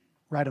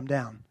write them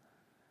down.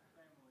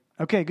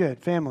 Okay, good.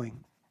 Family.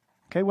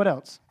 Okay, what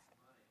else?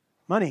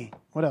 Money.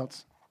 What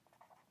else?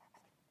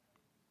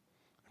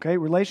 Okay,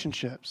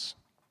 relationships.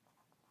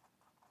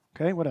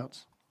 Okay, what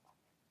else?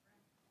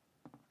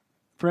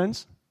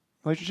 Friends?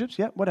 Relationships?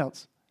 Yeah, what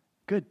else?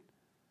 Good.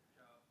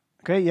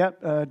 Okay,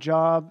 yep,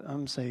 job,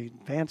 say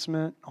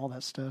advancement, all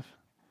that stuff.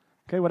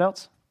 Okay, what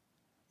else?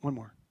 One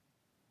more.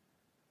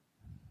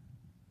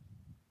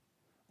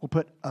 We'll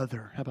put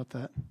other. How about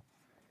that?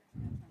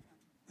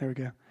 There we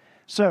go.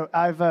 So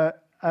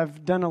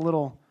I've done a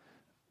little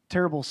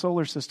terrible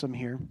solar system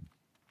here.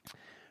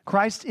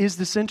 Christ is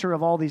the center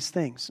of all these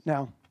things.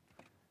 Now,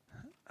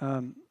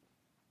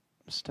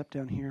 step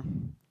down here.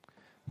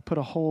 Put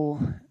a hole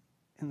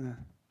in the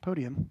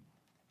podium.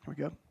 There we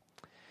go.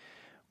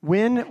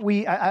 When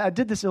I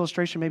did this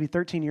illustration maybe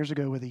 13 years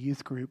ago with a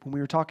youth group when we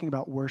were talking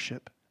about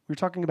worship. We were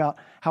talking about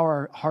how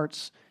our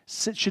hearts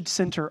should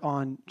center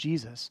on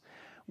Jesus.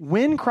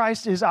 When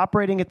Christ is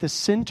operating at the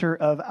center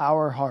of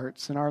our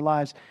hearts and our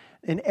lives,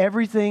 and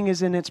everything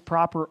is in its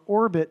proper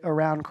orbit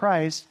around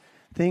Christ,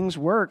 things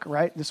work,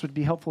 right? This would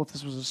be helpful if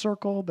this was a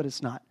circle, but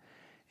it's not.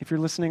 If you're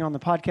listening on the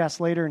podcast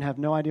later and have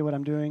no idea what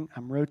I'm doing,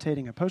 I'm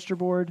rotating a poster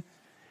board,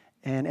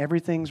 and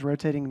everything's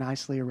rotating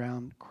nicely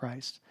around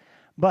Christ.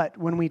 But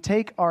when we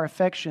take our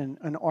affection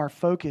and our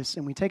focus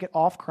and we take it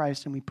off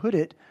Christ and we put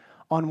it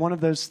on one of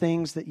those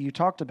things that you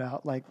talked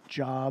about, like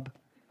job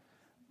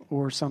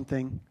or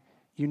something,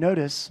 you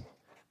notice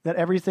that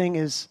everything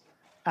is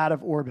out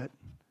of orbit,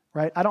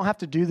 right? I don't have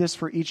to do this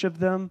for each of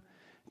them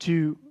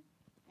to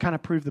kind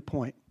of prove the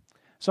point.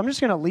 So I'm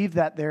just going to leave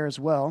that there as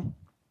well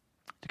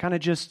to kind of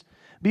just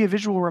be a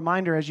visual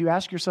reminder as you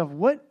ask yourself,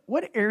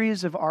 what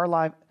areas of our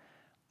life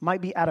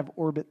might be out of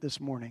orbit this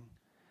morning?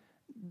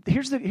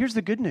 Here's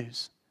the good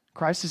news.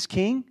 Christ is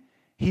King.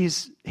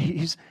 He's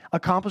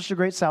accomplished a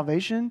great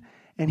salvation,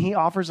 and He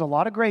offers a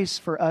lot of grace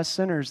for us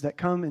sinners that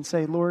come and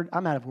say, Lord,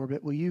 I'm out of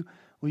orbit. Will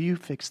you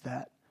fix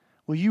that?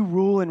 Will you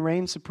rule and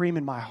reign supreme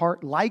in my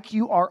heart like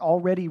you are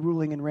already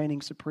ruling and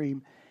reigning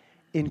supreme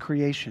in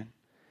creation?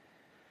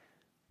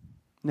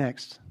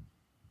 Next,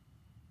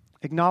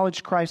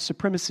 acknowledge Christ's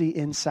supremacy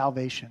in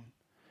salvation.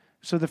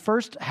 So the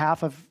first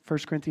half of 1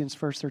 Corinthians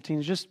verse 13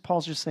 is just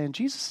Paul's just saying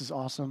Jesus is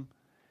awesome.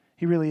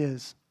 He really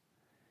is.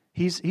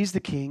 He's the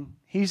King.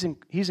 He's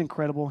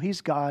incredible.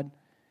 He's God.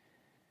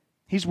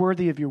 He's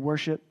worthy of your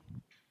worship.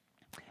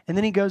 And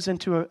then he goes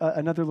into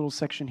another little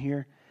section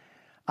here.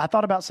 I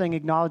thought about saying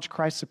acknowledge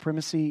Christ's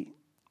supremacy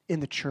in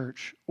the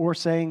church, or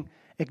saying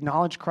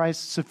acknowledge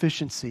Christ's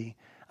sufficiency.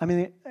 I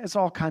mean, it's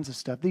all kinds of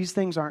stuff. These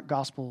things aren't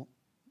gospel.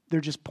 They're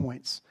just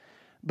points.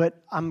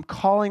 But I'm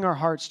calling our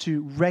hearts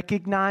to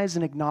recognize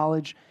and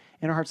acknowledge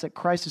in our hearts that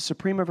Christ is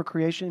supreme over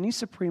creation and He's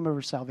supreme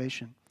over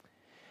salvation.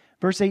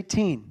 Verse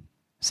 18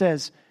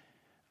 says,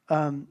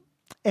 and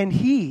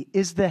He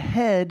is the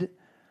head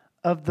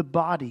of the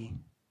body,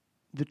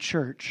 the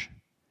church.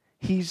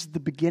 He's the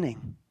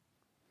beginning.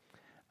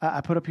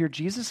 I put up here,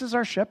 Jesus is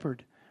our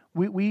shepherd.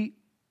 We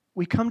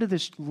come to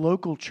this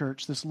local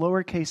church, this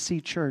lowercase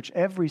c church,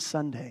 every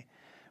Sunday.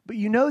 But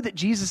you know that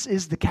Jesus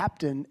is the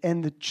captain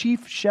and the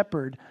chief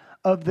shepherd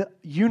of the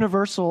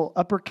universal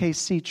uppercase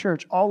C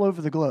church all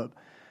over the globe.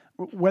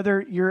 Whether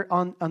you're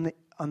on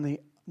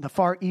the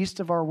far east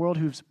of our world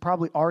who's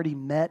probably already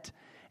met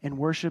and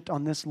worshiped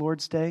on this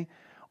Lord's Day,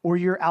 or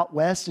you're out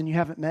west and you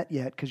haven't met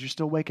yet because you're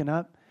still waking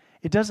up,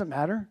 it doesn't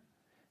matter.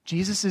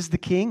 Jesus is the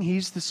king.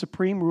 He's the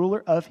supreme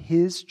ruler of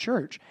his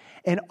church.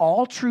 And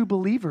all true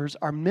believers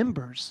are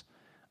members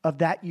of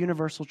that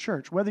universal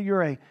church, whether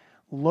you're a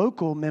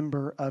local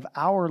member of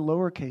our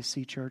lowercase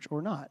c church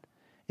or not.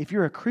 If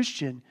you're a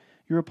Christian,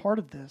 you're a part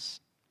of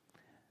this.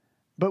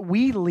 But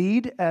we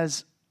lead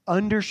as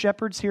under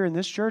shepherds here in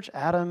this church.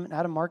 Adam,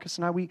 Marcus,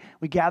 and I, we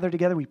gather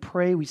together, we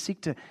pray, we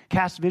seek to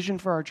cast vision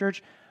for our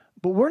church.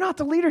 But we're not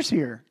the leaders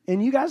here.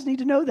 And you guys need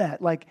to know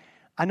that.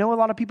 I know a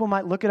lot of people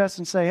might look at us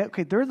and say,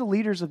 okay, they're the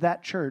leaders of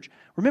that church.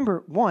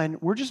 Remember, one,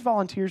 we're just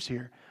volunteers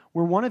here.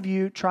 We're one of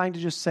you trying to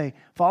just say,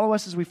 follow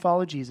us as we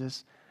follow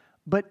Jesus.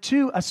 But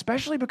two,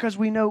 especially because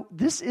we know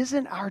this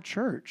isn't our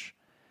church.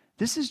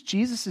 This is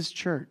Jesus'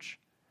 church.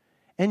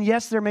 And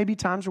yes, there may be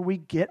times where we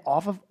get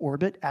off of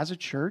orbit as a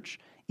church,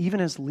 even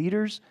as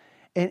leaders,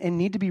 and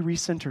need to be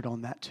recentered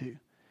on that too.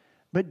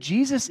 But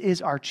Jesus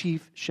is our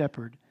chief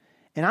shepherd.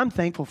 And I'm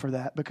thankful for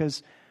that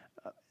because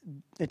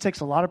it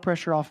takes a lot of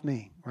pressure off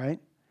me, right?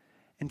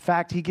 In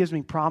fact, he gives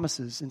me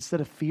promises.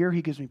 Instead of fear,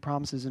 he gives me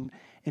promises. In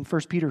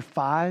 1 Peter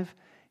 5,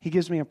 he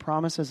gives me a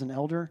promise as an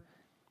elder.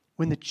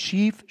 When the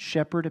chief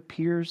shepherd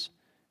appears,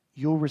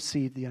 you'll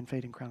receive the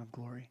unfading crown of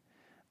glory.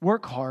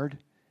 Work hard.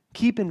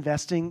 Keep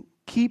investing.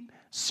 Keep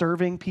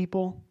serving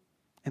people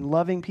and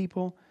loving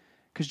people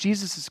because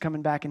Jesus is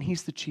coming back and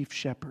he's the chief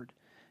shepherd.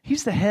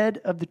 He's the head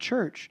of the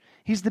church.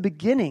 He's the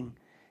beginning.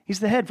 He's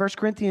the head. 1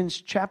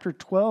 Corinthians chapter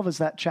 12 is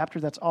that chapter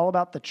that's all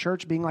about the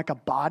church being like a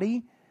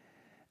body.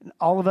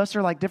 All of us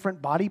are like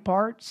different body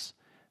parts.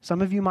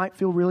 Some of you might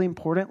feel really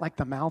important, like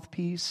the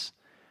mouthpiece.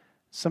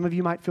 Some of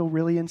you might feel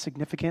really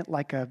insignificant,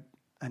 like an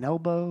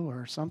elbow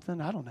or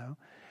something. I don't know.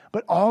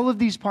 But all of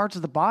these parts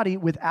of the body,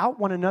 without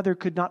one another,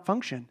 could not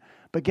function.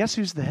 But guess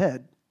who's the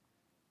head?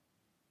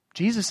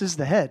 Jesus is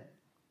the head.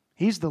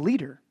 He's the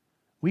leader.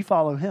 We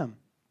follow him.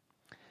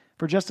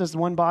 For just as the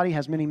one body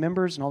has many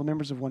members and all the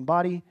members of one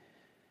body,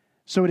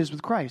 so it is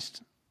with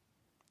Christ.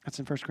 That's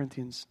in 1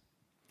 Corinthians.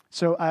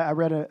 So I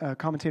read a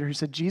commentator who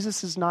said,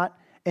 Jesus is not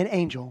an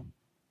angel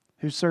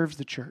who serves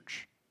the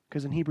church.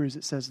 Because in Hebrews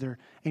it says their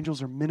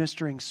angels are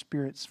ministering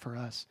spirits for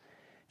us.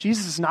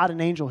 Jesus is not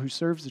an angel who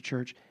serves the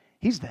church.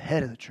 He's the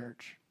head of the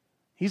church.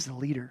 He's the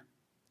leader.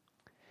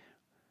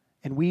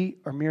 And we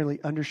are merely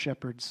under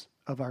shepherds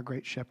of our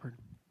great shepherd.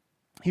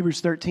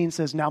 Hebrews 13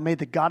 says, now may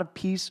the God of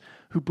peace,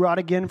 who brought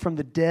again from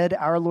the dead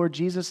our Lord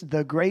Jesus,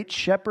 the great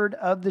shepherd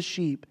of the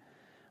sheep,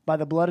 by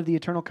the blood of the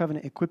eternal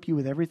covenant, equip you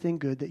with everything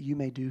good that you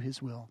may do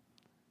his will.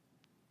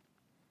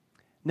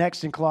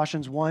 Next, in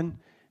Colossians 1,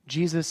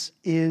 Jesus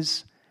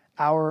is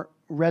our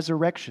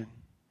resurrection.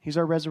 He's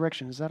our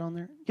resurrection. Is that on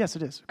there? Yes,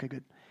 it is. Okay,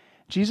 good.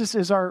 Jesus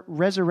is our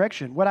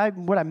resurrection. What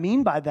I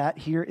mean by that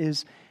here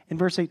is in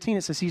verse 18,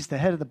 it says he's the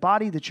head of the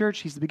body, the church,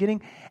 he's the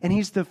beginning, and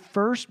he's the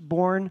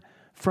firstborn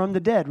from the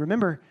dead.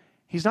 Remember,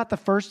 he's not the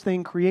first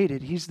thing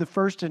created. He's the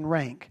first in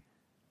rank.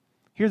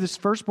 Here, this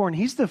firstborn,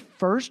 he's the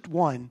first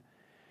one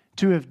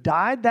to have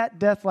died that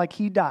death like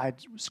he died,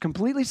 was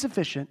completely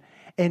sufficient,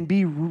 and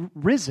be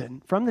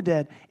risen from the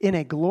dead in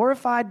a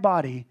glorified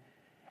body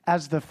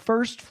as the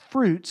first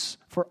fruits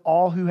for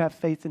all who have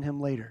faith in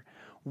him later.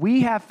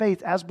 We have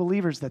faith as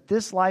believers that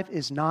this life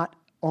is not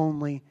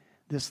only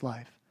this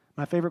life.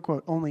 My favorite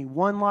quote, only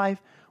one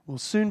life will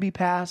soon be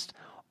past.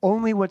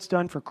 Only what's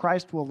done for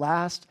Christ will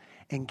last.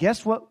 And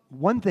guess what?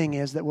 One thing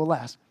is that will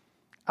last.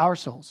 Our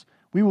souls.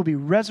 We will be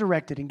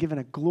resurrected and given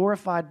a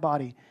glorified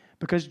body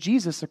because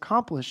Jesus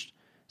accomplished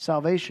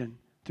salvation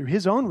through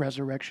his own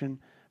resurrection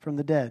from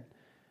the dead.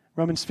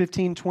 Romans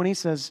 15:20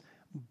 says,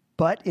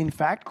 but in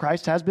fact,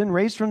 Christ has been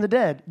raised from the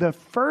dead, the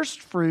first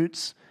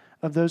fruits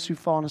of those who've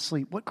fallen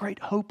asleep. What great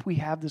hope we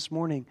have this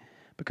morning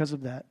because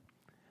of that.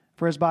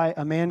 For as by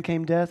a man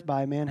came death,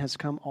 by a man has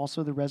come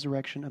also the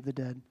resurrection of the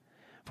dead.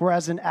 For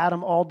as in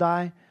Adam all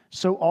die,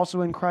 so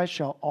also in Christ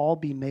shall all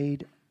be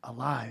made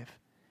alive.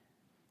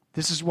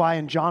 This is why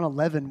in John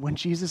 11, when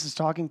Jesus is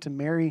talking to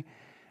Mary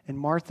and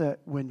Martha,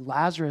 when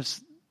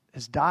Lazarus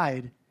has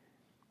died,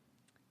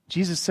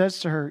 Jesus says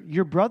to her,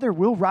 your brother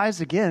will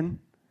rise again.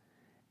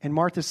 And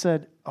Martha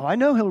said, oh, I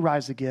know he'll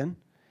rise again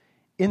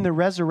in the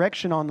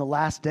resurrection on the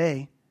last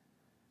day.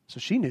 So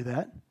she knew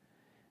that.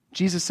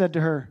 Jesus said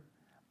to her,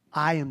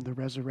 I am the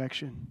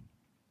resurrection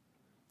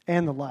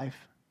and the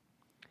life.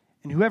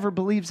 And whoever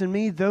believes in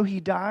me, though he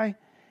die,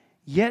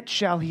 yet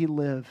shall he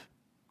live.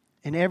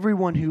 And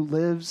everyone who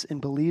lives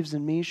and believes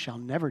in me shall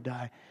never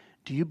die.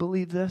 Do you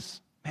believe this?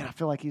 Man, I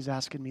feel like he's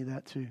asking me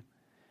that too.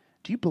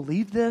 Do you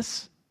believe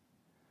this?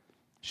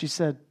 She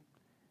said,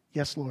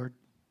 yes, Lord.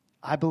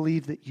 I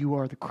believe that you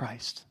are the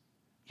Christ.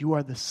 You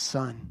are the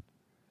Son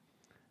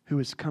who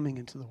is coming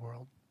into the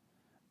world.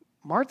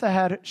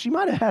 Martha she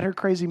might have had her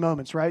crazy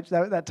moments, right?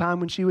 That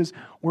time when she was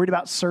worried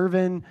about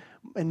serving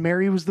and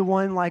Mary was the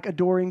one like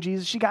adoring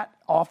Jesus. She got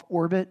off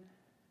orbit.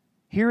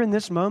 Here in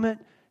this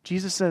moment,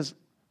 Jesus says,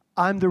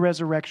 I'm the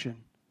resurrection.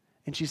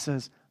 And she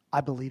says, I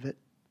believe it.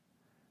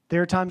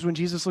 There are times when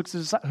Jesus looks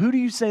at us, who do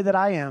you say that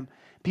I am?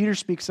 Peter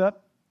speaks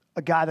up,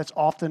 a guy that's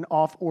often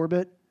off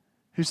orbit,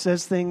 who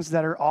says things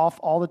that are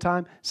off all the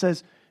time,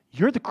 says,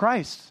 you're the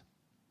Christ.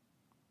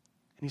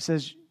 And he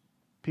says,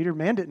 Peter,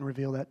 man didn't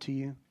reveal that to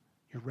you.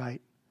 You're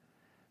right.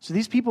 So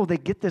these people, they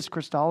get this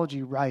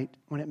Christology right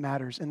when it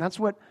matters. And that's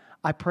what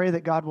I pray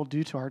that God will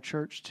do to our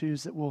church too,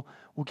 is that we'll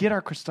get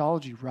our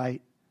Christology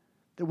right,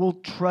 that we'll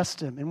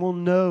trust him and we'll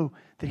know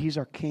that he's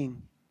our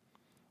King.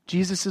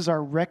 Jesus is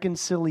our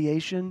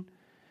reconciliation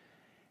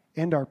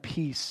and our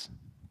peace.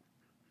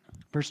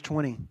 Verse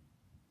 20.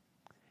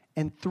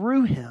 And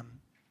through him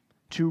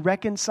to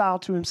reconcile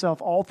to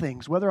himself all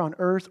things, whether on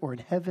earth or in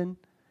heaven,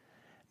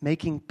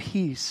 making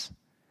peace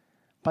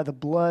by the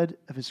blood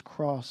of his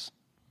cross.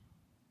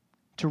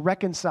 To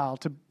reconcile,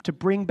 to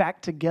bring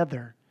back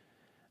together.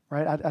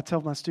 Right? I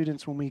tell my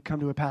students when we come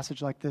to a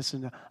passage like this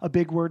and a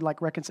big word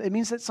like reconcile, it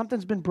means that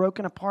something's been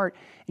broken apart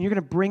and you're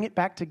going to bring it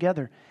back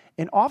together.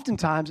 And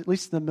oftentimes, at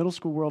least in the middle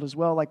school world as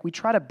well, like we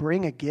try to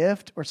bring a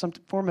gift or some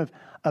form of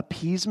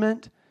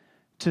appeasement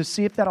to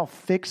see if that'll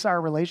fix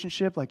our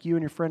relationship. Like you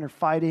and your friend are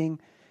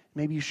fighting.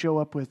 Maybe you show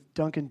up with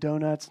Dunkin'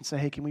 Donuts and say,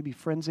 hey, can we be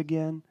friends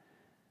again?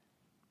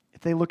 If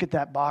they look at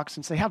that box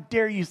and say, how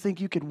dare you think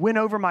you could win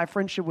over my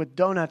friendship with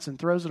donuts, and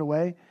throws it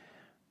away,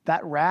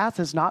 that wrath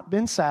has not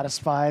been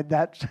satisfied.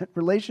 That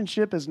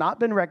relationship has not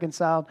been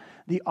reconciled.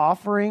 The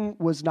offering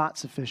was not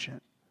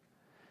sufficient.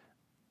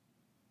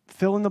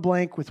 Fill in the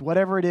blank with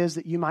whatever it is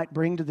that you might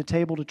bring to the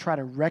table to try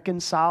to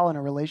reconcile in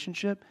a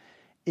relationship.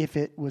 If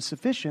it was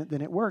sufficient,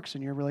 then it works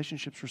and your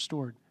relationship's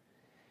restored.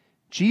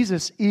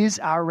 Jesus is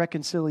our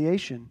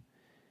reconciliation.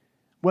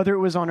 Whether it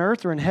was on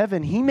earth or in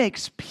heaven, he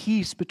makes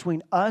peace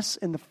between us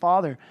and the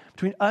Father,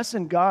 between us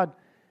and God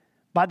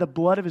by the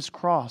blood of his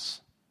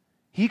cross.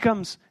 He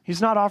comes,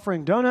 he's not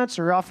offering donuts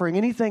or offering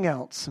anything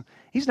else.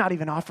 He's not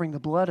even offering the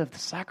blood of the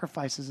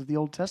sacrifices of the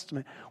Old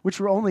Testament, which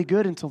were only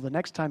good until the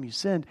next time you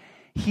sinned.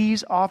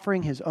 He's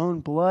offering his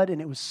own blood,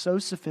 and it was so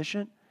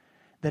sufficient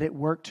that it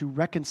worked to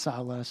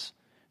reconcile us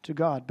to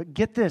God. But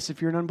get this,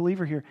 if you're an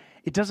unbeliever here,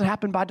 it doesn't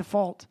happen by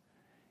default.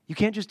 You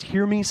can't just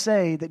hear me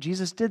say that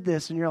Jesus did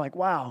this, and you're like,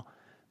 wow,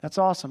 that's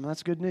awesome,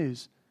 that's good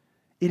news.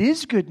 It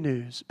is good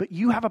news, but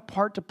you have a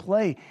part to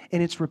play,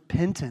 and it's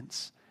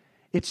repentance.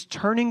 It's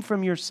turning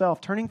from yourself,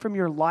 turning from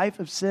your life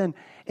of sin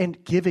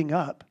and giving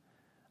up.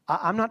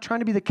 I'm not trying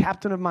to be the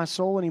captain of my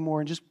soul anymore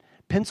and just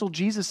pencil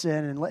Jesus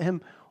in and let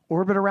him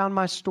orbit around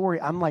my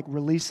story. I'm like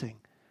releasing.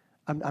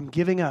 I'm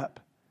giving up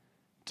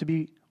to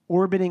be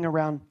orbiting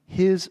around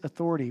his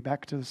authority.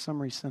 Back to the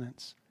summary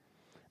sentence.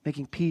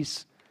 Making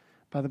peace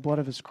by the blood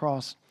of his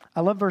cross. I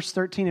love verse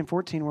 13 and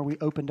 14 where we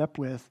opened up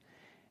with.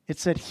 It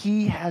said,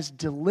 he has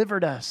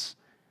delivered us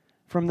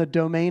from the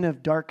domain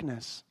of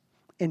darkness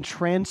and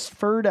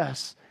transferred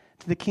us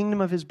to the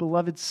kingdom of his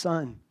beloved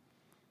Son.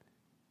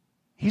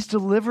 He's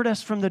delivered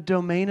us from the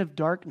domain of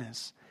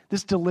darkness.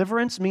 This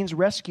deliverance means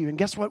rescue. And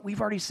guess what? We've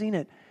already seen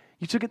it.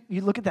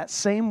 You look at that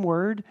same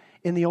word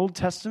in the Old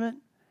Testament.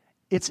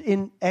 It's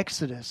in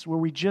Exodus where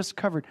we just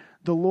covered.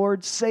 The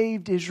Lord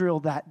saved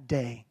Israel that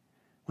day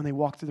when they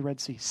walked through the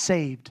Red Sea.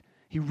 Saved.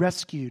 He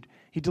rescued.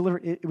 He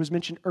delivered. It was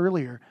mentioned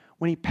earlier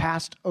when he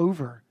passed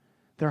over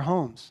their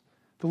homes.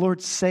 The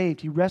Lord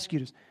saved. He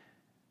rescued us.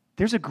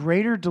 There's a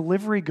greater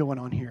delivery going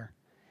on here.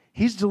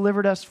 He's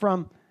delivered us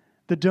from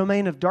the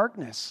domain of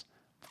darkness,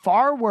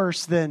 far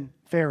worse than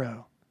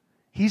Pharaoh.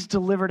 He's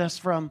delivered us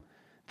from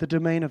the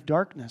domain of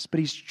darkness, but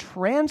he's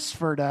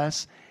transferred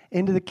us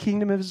into the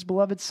kingdom of his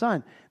beloved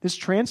Son. This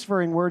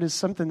transferring word is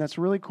something that's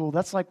really cool.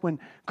 That's like when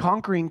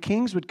conquering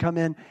kings would come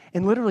in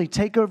and literally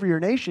take over your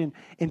nation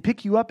and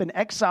pick you up and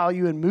exile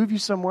you and move you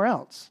somewhere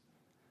else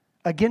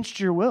against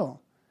your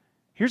will.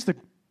 Here's the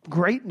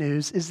great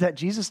news is that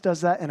Jesus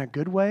does that in a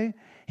good way.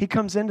 He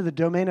comes into the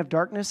domain of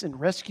darkness and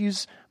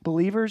rescues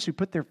believers who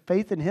put their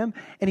faith in him,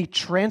 and he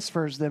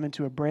transfers them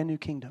into a brand new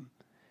kingdom.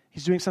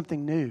 He's doing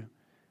something new.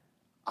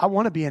 I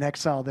want to be in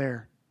exile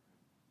there.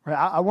 Right?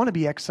 I want to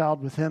be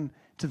exiled with him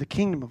to the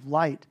kingdom of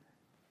light.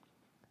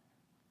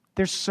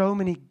 There's so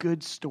many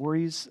good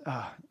stories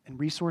and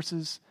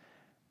resources.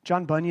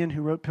 John Bunyan,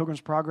 who wrote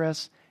Pilgrim's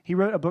Progress, he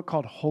wrote a book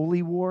called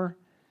Holy War.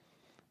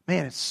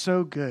 Man, it's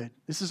so good.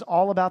 This is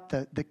all about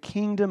the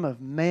kingdom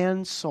of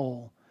man's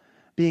soul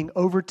being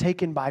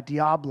overtaken by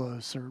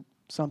Diablos or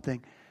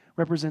something,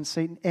 represents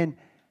Satan. And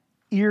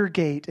ear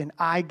gate and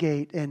eye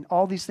gate and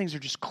all these things are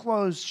just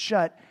closed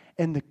shut.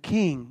 And the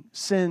king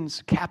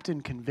sends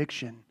Captain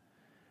Conviction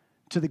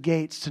to the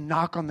gates, to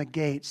knock on the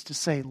gates, to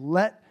say,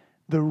 let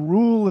the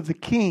rule of the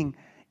king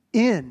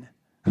in.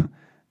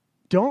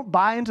 Don't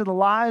buy into the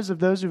lies of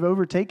those who've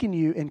overtaken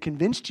you and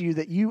convinced you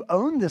that you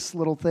own this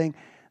little thing.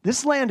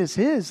 This land is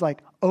his,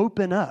 like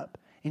open up.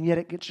 And yet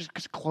it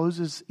just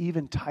closes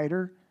even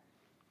tighter.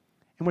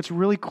 And what's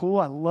really cool,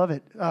 I love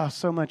it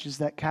so much, is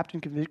that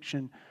Captain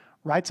Conviction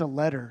writes a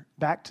letter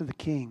back to the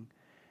king,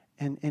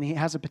 and he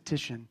has a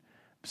petition.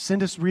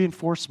 Send us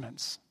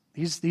reinforcements.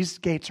 These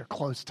gates are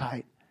closed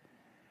tight.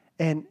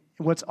 And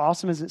what's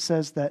awesome is it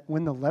says that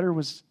when the letter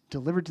was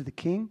delivered to the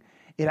king,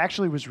 it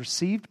actually was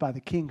received by the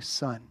king's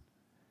son.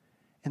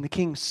 And the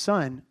king's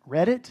son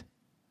read it,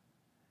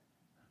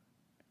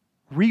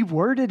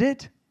 reworded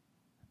it,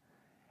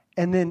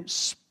 and then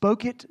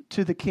spoke it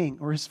to the king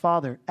or his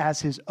father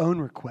as his own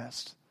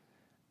request.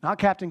 Not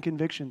Captain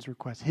Conviction's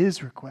request,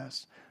 his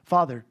request.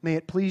 Father, may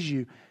it please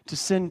you to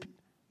send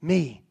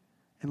me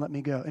and let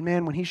me go. And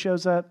man, when he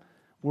shows up,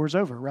 war's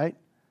over, right?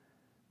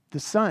 The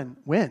son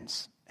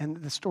wins. And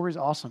the story's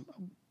awesome.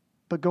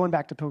 But going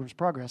back to Pilgrim's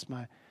Progress,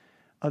 my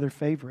other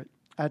favorite,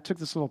 I took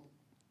this little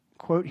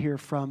quote here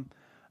from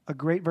a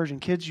great version.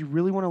 Kids, you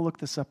really want to look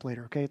this up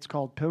later, okay? It's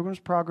called Pilgrim's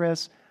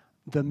Progress,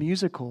 the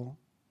musical.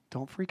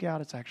 Don't freak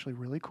out. It's actually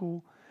really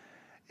cool.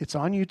 It's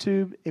on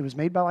YouTube. It was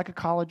made by like a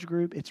college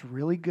group. It's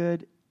really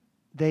good.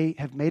 They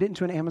have made it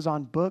into an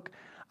Amazon book.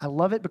 I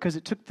love it because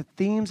it took the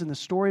themes and the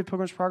story of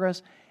Pilgrim's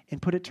Progress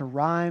and put it to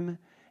rhyme.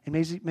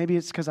 And maybe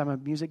it's because I'm a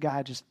music guy.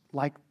 I just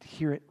like to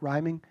hear it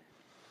rhyming.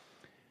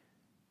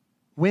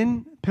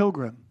 When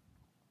Pilgrim,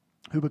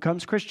 who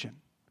becomes Christian,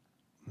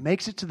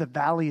 makes it to the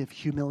valley of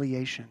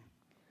humiliation,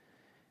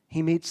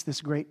 he meets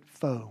this great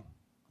foe,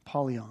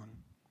 Apollyon.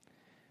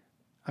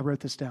 I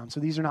wrote this down. So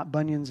these are not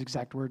Bunyan's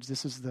exact words.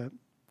 This is the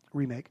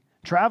remake.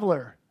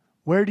 Traveler,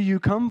 where do you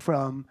come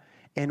from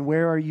and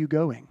where are you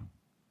going?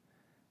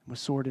 With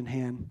sword in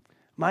hand.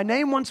 My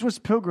name once was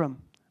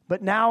Pilgrim,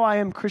 but now I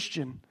am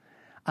Christian.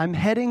 I'm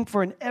heading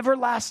for an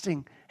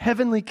everlasting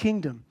heavenly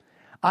kingdom.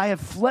 I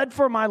have fled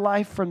for my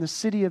life from the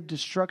city of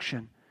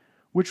destruction,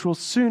 which will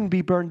soon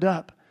be burned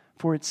up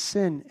for its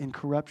sin and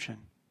corruption.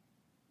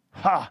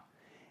 Ha!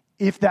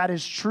 If that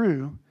is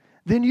true,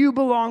 then you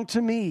belong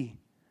to me,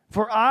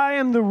 for I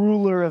am the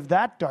ruler of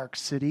that dark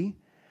city.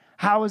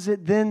 How is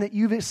it then that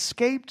you've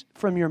escaped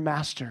from your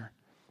master?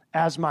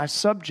 As my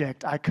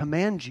subject, I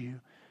command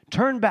you,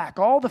 turn back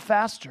all the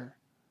faster.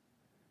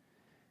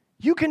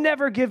 You can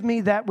never give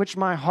me that which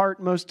my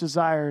heart most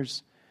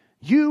desires.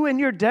 You and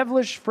your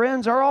devilish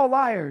friends are all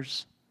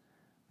liars.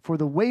 For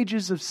the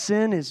wages of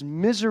sin is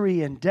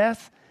misery and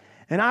death,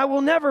 and I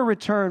will never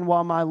return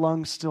while my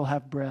lungs still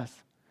have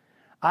breath.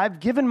 I've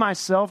given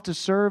myself to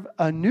serve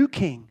a new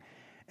king,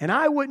 and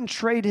I wouldn't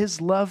trade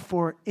his love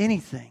for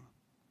anything.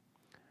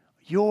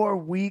 Your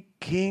weak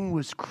king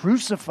was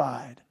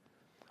crucified.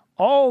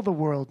 All the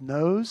world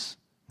knows.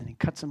 And he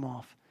cuts him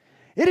off.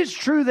 It is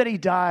true that he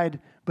died,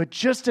 but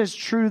just as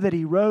true that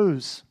he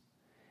rose.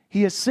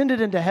 He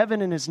ascended into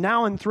heaven and is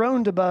now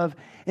enthroned above,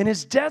 and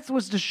his death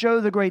was to show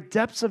the great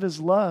depths of his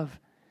love.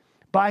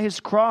 By his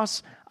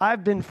cross,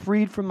 I've been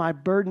freed from my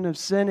burden of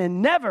sin,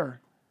 and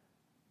never,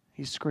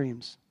 he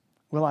screams,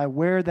 will I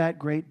wear that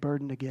great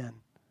burden again.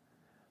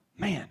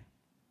 Man,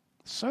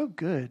 so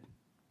good.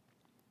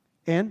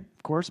 And,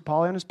 of course,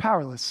 Apollyon is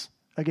powerless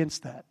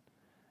against that.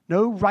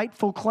 No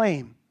rightful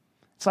claim.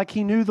 It's like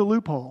he knew the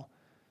loophole.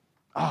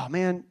 Oh,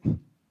 man,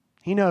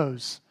 he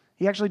knows.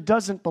 He actually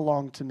doesn't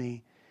belong to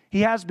me.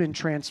 He has been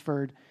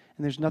transferred,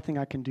 and there's nothing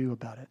I can do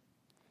about it.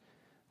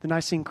 The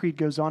Nicene Creed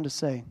goes on to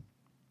say,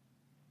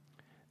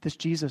 this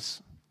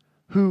Jesus,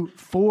 who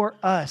for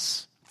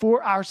us,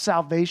 for our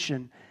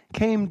salvation,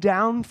 came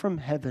down from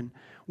heaven,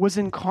 was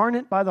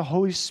incarnate by the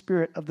Holy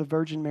Spirit of the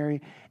Virgin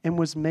Mary, and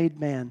was made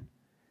man.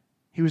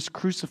 He was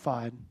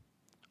crucified,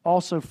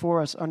 also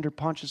for us under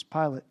Pontius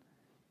Pilate.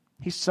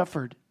 He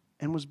suffered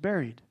and was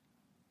buried,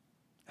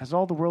 as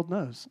all the world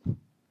knows.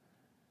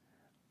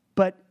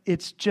 But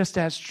it's just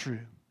as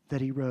true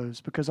that he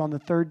rose, because on the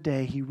third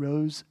day he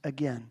rose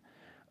again,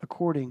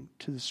 according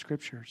to the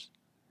Scriptures.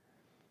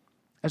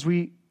 As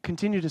we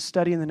continue to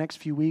study in the next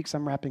few weeks,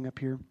 I'm wrapping up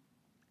here,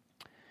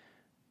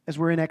 as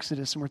we're in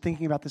Exodus and we're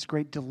thinking about this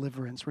great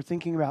deliverance, we're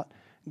thinking about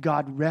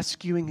God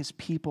rescuing his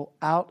people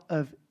out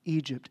of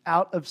Egypt,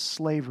 out of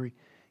slavery.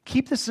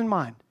 Keep this in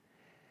mind.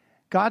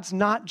 God's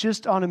not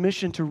just on a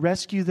mission to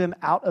rescue them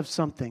out of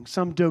something,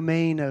 some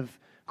domain of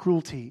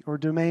cruelty or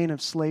domain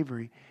of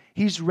slavery.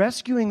 He's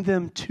rescuing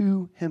them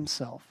to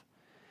himself.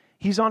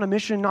 He's on a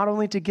mission not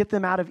only to get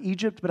them out of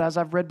Egypt, but as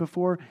I've read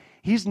before,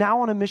 he's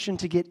now on a mission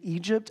to get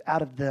Egypt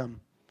out of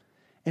them.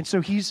 And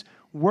so he's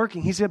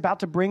working. He's about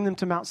to bring them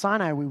to Mount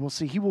Sinai, we will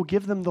see. He will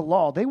give them the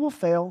law. They will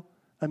fail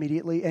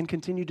immediately and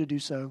continue to do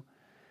so.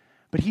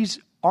 But he's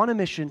on a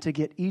mission to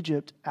get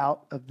Egypt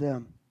out of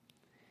them.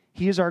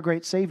 He is our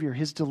great Savior.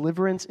 His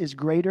deliverance is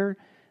greater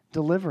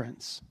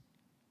deliverance.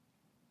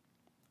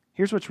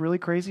 Here's what's really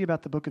crazy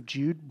about the book of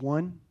Jude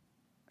 1.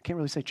 I can't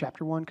really say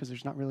chapter 1 because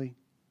there's not really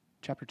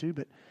chapter 2,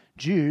 but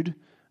Jude,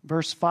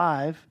 verse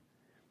 5,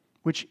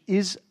 which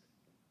is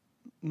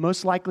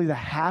most likely the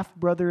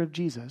half-brother of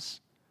Jesus,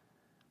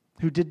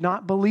 who did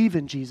not believe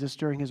in Jesus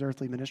during his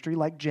earthly ministry,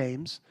 like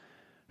James,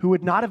 who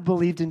would not have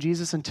believed in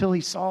Jesus until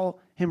he saw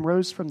him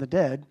rose from the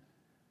dead,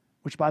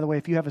 which, by the way,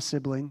 if you have a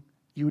sibling,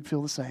 you would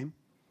feel the same.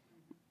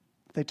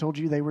 If they told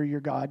you they were your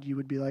God, you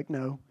would be like,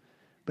 no.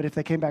 But if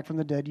they came back from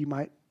the dead, you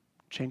might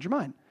change your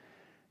mind.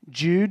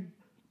 Jude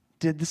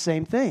did the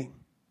same thing.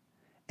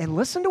 And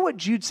listen to what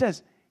Jude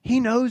says. He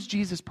knows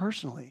Jesus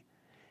personally.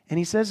 And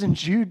he says in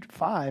Jude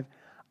 5,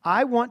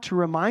 I want to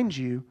remind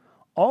you,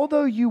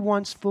 although you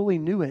once fully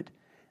knew it,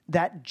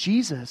 that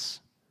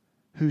Jesus,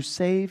 who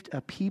saved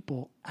a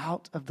people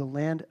out of the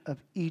land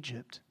of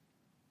Egypt, ...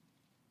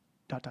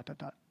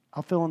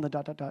 I'll fill in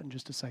the ... in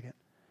just a second.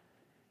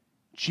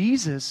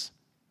 Jesus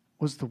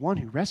was the one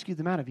who rescued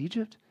them out of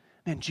Egypt.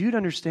 Man, Jude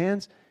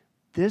understands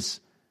this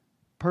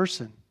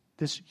person,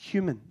 this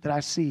human that I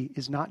see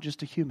is not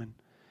just a human.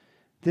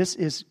 This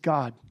is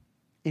God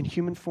in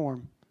human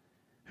form,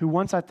 who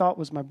once I thought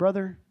was my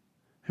brother,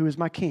 who is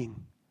my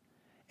king.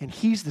 And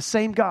he's the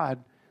same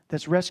God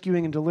that's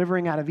rescuing and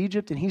delivering out of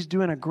Egypt, and he's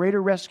doing a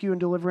greater rescue and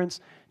deliverance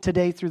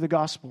today through the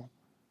gospel.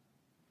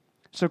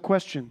 So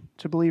question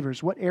to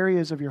believers, what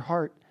areas of your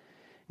heart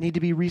need to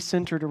be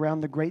recentered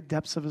around the great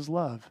depths of his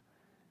love?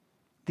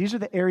 These are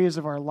the areas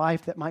of our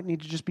life that might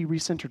need to just be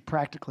recentered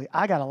practically.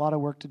 I got a lot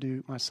of work to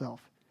do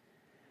myself.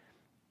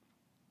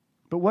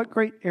 But what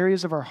great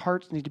areas of our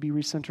hearts need to be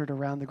recentered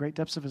around the great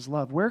depths of his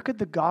love? Where could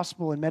the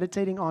gospel and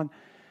meditating on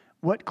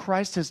what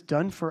Christ has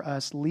done for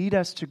us lead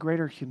us to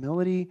greater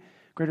humility,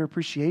 greater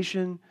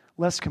appreciation,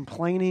 less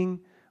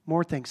complaining,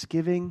 more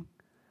thanksgiving?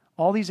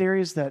 All these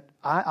areas that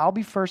I'll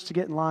be first to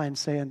get in line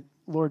saying,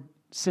 Lord,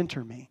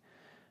 center me.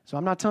 So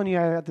I'm not telling you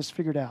I got this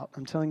figured out.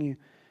 I'm telling you,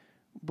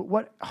 but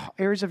what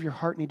areas of your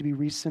heart need to be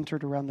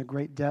recentered around the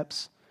great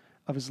depths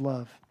of his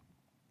love?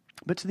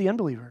 But to the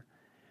unbeliever,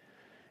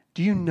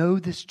 do you know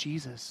this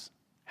Jesus?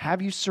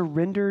 Have you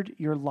surrendered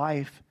your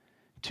life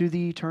to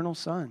the eternal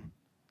Son?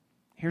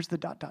 Here's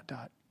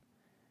the ...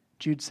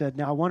 Jude said,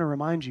 now I want to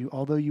remind you,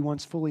 although you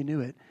once fully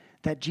knew it,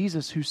 that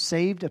Jesus, who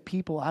saved a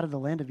people out of the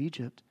land of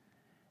Egypt,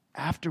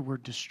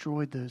 afterward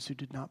destroyed those who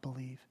did not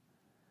believe.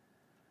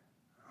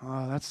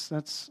 Oh,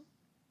 that's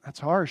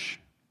harsh.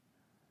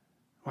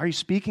 Why are you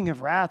speaking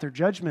of wrath or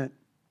judgment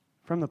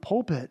from the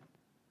pulpit?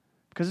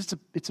 Because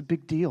it's a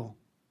big deal,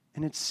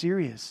 and it's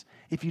serious.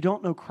 If you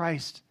don't know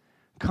Christ,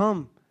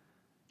 come,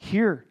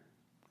 hear,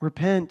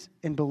 repent,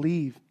 and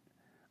believe.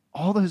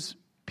 All those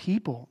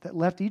people that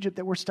left Egypt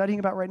that we're studying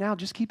about right now,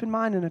 just keep in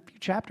mind in a few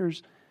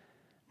chapters,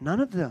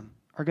 none of them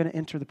are going to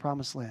enter the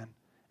promised land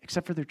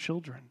except for their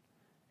children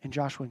and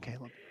Joshua and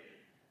Caleb,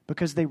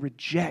 because they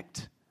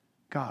reject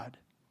God.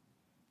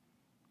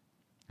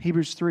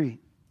 Hebrews 3,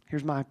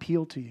 here's my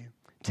appeal to you.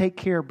 Take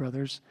care,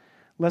 brothers,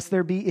 lest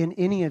there be in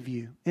any of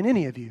you,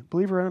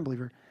 believer or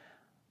unbeliever,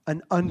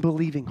 an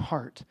unbelieving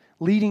heart,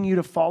 leading you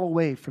to fall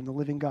away from the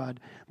living God.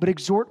 But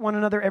exhort one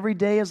another every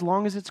day as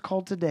long as it's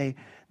called today,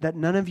 that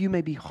none of you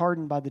may be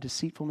hardened by the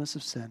deceitfulness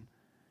of sin.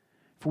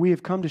 For we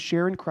have come to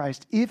share in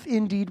Christ, if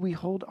indeed we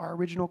hold our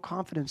original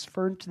confidence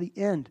firm to the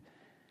end.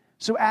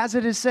 So as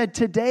it is said,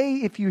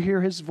 today if you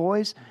hear his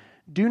voice,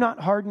 do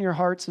not harden your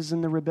hearts as in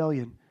the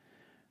rebellion.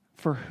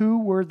 For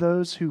who were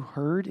those who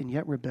heard and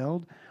yet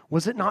rebelled?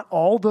 Was it not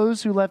all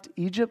those who left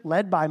Egypt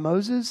led by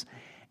Moses,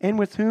 and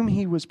with whom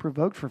he was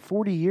provoked for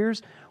 40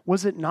 years?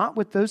 Was it not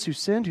with those who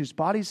sinned, whose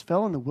bodies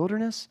fell in the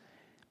wilderness?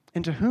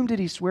 And to whom did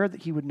he swear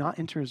that he would not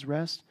enter his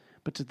rest,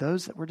 but to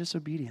those that were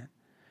disobedient?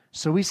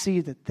 So we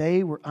see that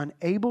they were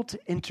unable to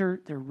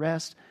enter their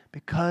rest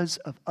because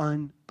of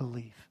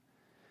unbelief.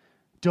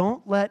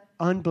 Don't let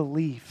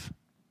unbelief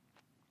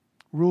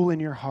rule in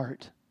your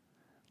heart.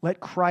 Let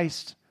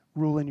Christ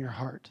rule in your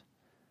heart.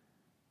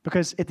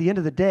 Because at the end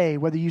of the day,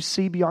 whether you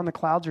see beyond the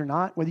clouds or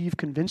not, whether you've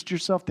convinced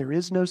yourself there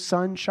is no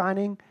sun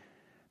shining,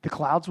 the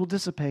clouds will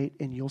dissipate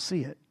and you'll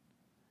see it.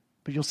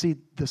 But you'll see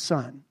the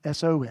sun,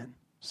 S-O-N,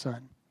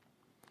 sun.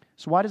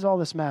 So why does all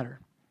this matter?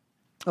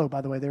 Oh,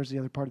 by the way, there's the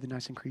other part of the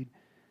Nicene Creed.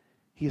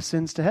 He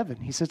ascends to heaven.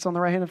 He sits on the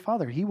right hand of the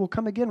Father. He will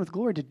come again with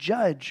glory to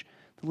judge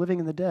the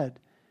living and the dead.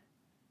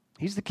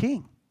 He's the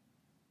king.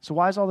 So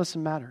why does all this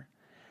matter?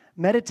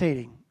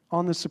 Meditating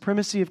on the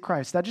supremacy of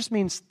Christ. That just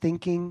means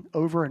thinking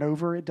over and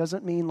over. It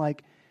doesn't mean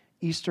like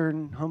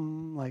Eastern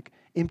like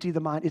empty the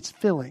mind. It's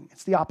filling.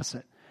 It's the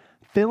opposite.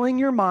 Filling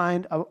your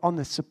mind on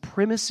the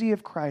supremacy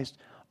of Christ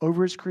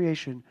over his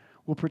creation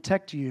will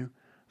protect you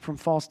from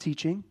false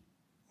teaching,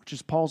 which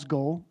is Paul's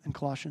goal in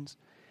Colossians.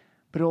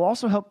 But it will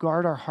also help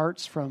guard our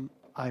hearts from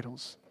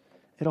idols.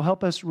 It'll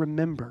help us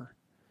remember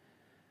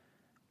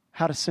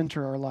how to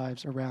center our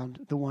lives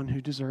around the one who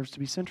deserves to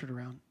be centered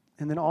around.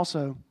 And then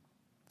also,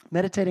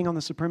 meditating on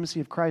the supremacy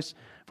of Christ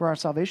for our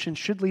salvation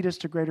should lead us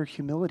to greater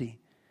humility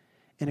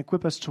and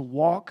equip us to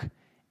walk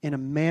in a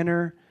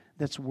manner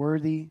that's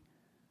worthy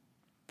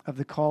of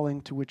the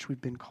calling to which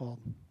we've been called.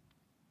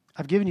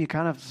 I've given you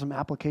kind of some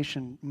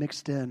application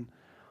mixed in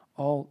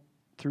all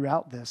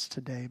throughout this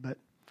today, but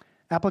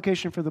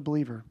application for the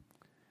believer.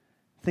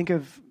 Think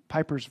of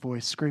Piper's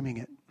voice screaming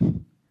it.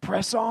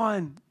 Press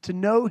on to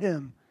know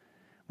him.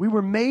 We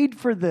were made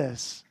for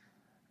this,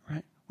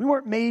 right? We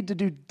weren't made to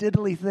do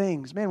diddly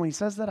things. Man, when he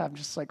says that, I'm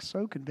just like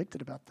so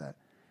convicted about that.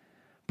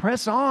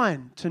 Press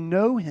on to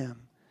know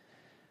him.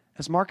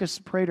 As Marcus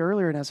prayed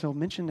earlier, and as he'll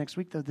mention next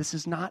week, though, this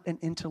is not an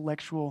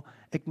intellectual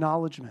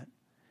acknowledgement.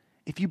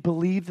 If you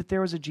believe that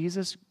there was a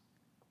Jesus,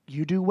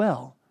 you do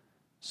well.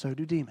 So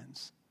do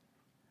demons.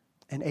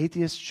 And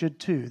atheists should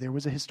too. There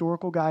was a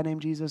historical guy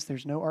named Jesus.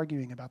 There's no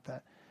arguing about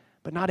that.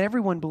 But not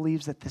everyone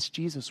believes that this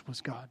Jesus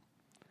was God.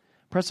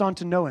 Press on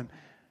to know him.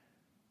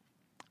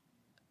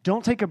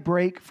 Don't take a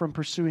break from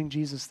pursuing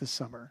Jesus this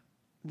summer.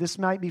 This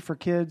might be for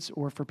kids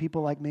or for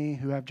people like me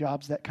who have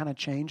jobs that kind of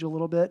change a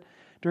little bit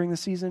during the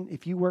season.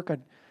 If you work a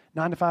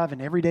 9 to 5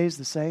 and every day is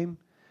the same,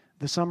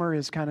 the summer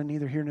is kind of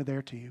neither here nor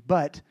there to you.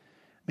 But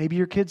maybe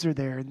your kids are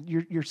there and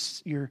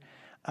your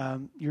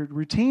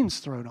routine's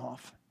thrown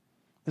off.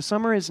 The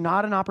summer is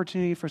not an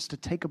opportunity for us to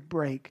take a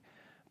break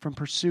from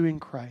pursuing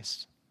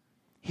Christ.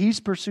 He's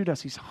pursued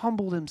us. He's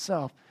humbled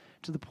himself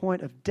to the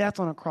point of death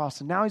on a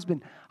cross. And now he's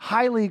been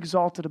highly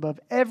exalted above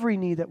every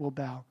knee that will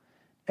bow,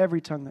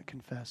 every tongue that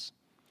confess.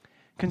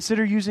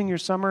 Consider using your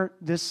summer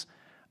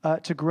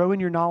to grow in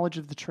your knowledge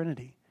of the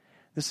Trinity.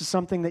 This is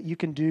something that you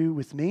can do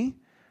with me.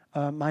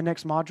 My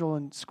next module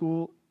in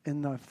school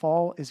in the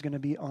fall is going to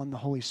be on the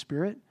Holy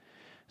Spirit.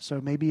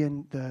 So maybe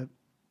in the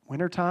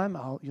wintertime,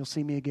 you'll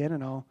see me again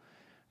and I'll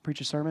preach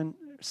a sermon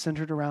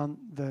centered around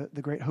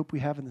the great hope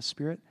we have in the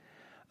Spirit.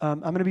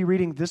 I'm going to be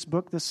reading this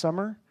book this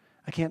summer.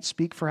 I can't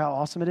speak for how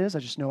awesome it is. I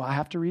just know I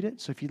have to read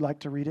it. So if you'd like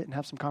to read it and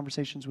have some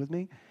conversations with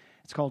me,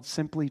 it's called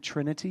Simply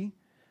Trinity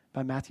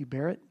by Matthew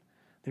Barrett.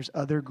 There's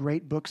other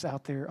great books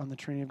out there on the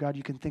Trinity of God.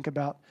 You can think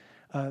about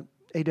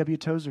A.W.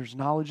 Tozer's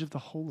Knowledge of the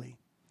Holy.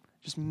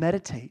 Just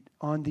meditate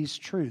on these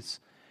truths.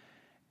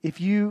 If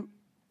you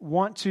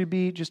want to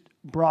be just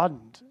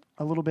broadened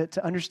a little bit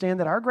to understand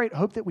that our great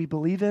hope that we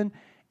believe in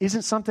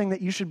isn't something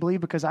that you should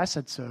believe because I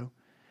said so,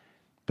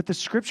 but the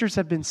scriptures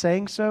have been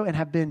saying so and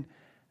have been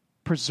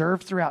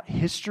preserved throughout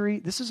history.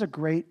 This is a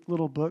great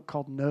little book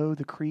called Know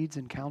the Creeds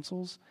and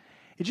Councils.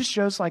 It just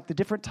shows like the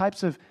different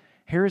types of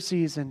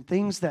heresies and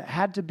things that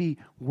had to be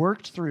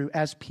worked through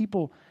as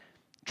people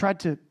tried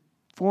to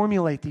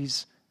formulate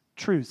these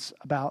truths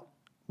about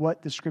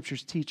what the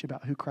scriptures teach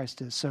about who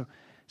Christ is. So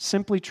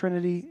Simply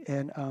Trinity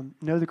and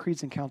Know the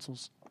Creeds and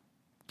Councils.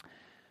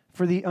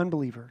 For the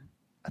unbeliever,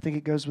 I think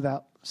it goes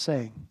without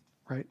saying,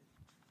 right?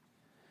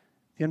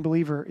 The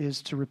unbeliever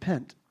is to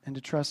repent and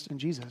to trust in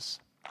Jesus.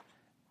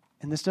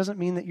 And this doesn't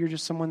mean that you're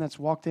just someone that's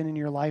walked in and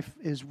your life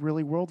is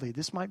really worldly.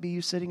 This might be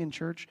you sitting in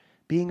church,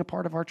 being a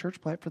part of our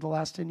church plant for the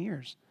last 10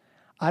 years.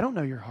 I don't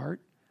know your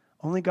heart.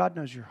 Only God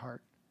knows your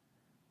heart.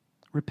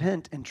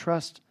 Repent and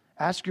trust.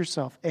 Ask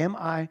yourself, am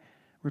I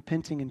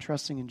repenting and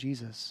trusting in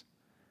Jesus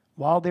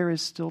while there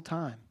is still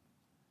time?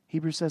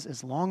 Hebrews says,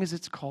 as long as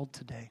it's called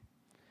today.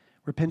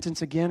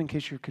 Repentance, again, in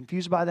case you're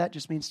confused by that,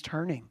 just means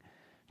turning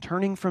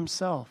from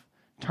self,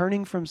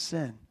 turning from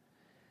sin.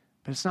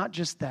 But it's not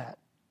just that.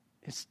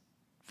 It's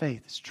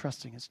faith, it's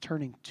trusting, it's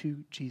turning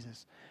to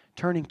Jesus,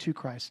 turning to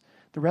Christ.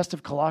 The rest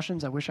of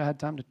Colossians, I wish I had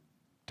time to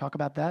talk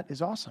about that,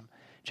 is awesome.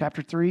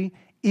 Chapter 3,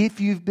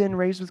 if you've been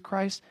raised with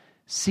Christ,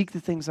 seek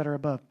the things that are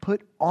above.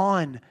 Put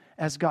on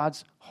as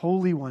God's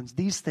holy ones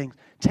these things.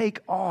 Take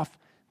off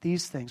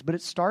these things. But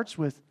it starts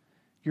with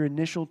your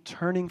initial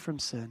turning from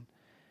sin,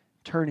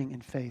 turning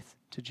in faith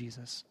to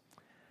Jesus.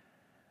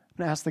 I'm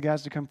going to ask the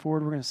guys to come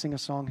forward. We're going to sing a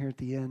song here at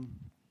the end.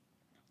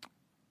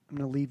 I'm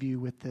going to leave you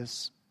with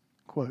this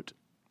quote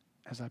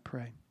as I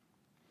pray.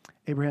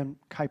 Abraham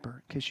Kuyper,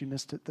 in case you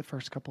missed it the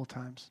first couple of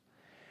times.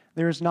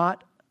 There is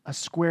not a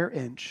square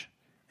inch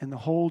in the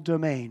whole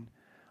domain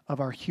of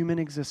our human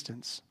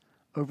existence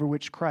over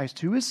which Christ,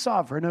 who is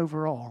sovereign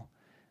over all,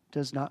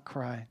 does not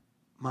cry,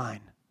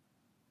 mine.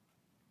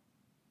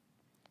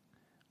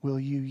 Will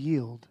you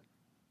yield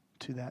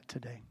to that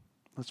today?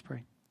 Let's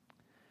pray.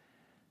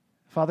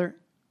 Father,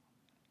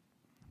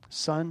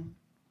 Son,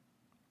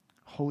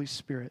 Holy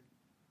Spirit,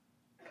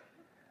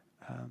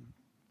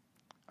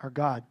 our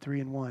God,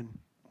 3 in 1,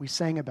 we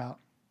sang about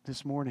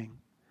this morning.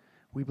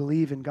 We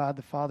believe in God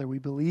the Father. We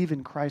believe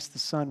in Christ the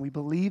Son. We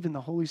believe in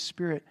the Holy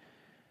Spirit.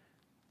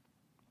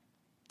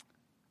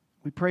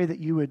 We pray that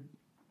you would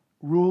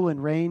rule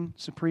and reign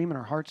supreme in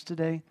our hearts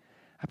today.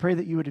 I pray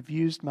that you would have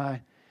used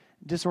my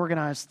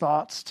disorganized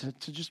thoughts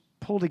to just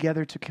pull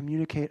together to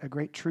communicate a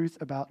great truth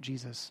about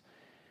Jesus.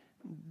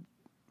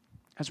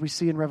 As we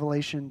see in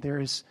Revelation, there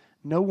is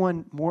no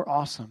one more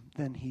awesome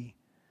than he.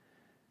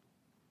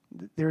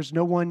 There is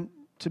no one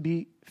to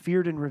be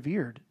feared and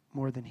revered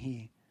more than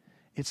he.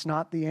 It's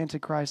not the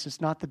Antichrist,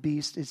 it's not the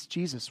beast, it's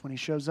Jesus when he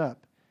shows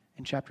up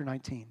in chapter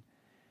 19.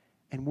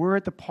 And we're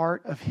at the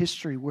part of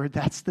history where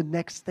that's the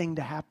next thing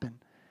to happen.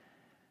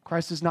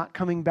 Christ is not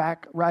coming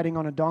back riding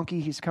on a donkey,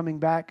 he's coming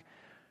back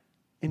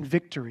in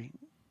victory.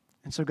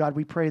 And so, God,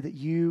 we pray that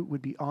you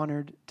would be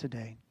honored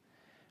today.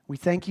 We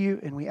thank you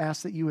and we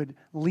ask that you would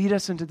lead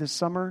us into this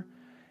summer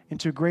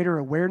into greater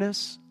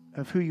awareness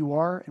of who you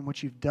are and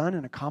what you've done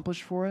and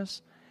accomplished for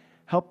us.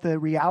 Help the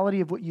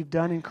reality of what you've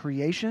done in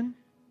creation.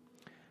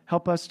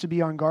 Help us to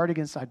be on guard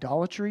against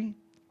idolatry.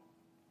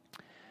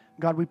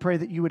 God, we pray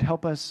that you would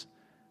help us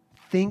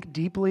think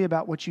deeply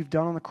about what you've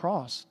done on the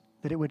cross,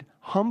 that it would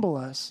humble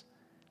us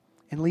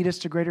and lead us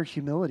to greater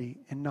humility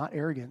and not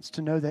arrogance,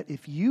 to know that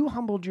if you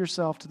humbled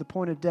yourself to the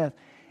point of death,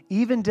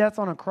 even death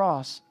on a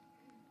cross,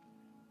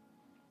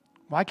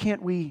 why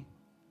can't we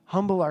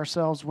humble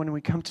ourselves when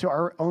we come to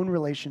our own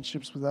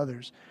relationships with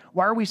others?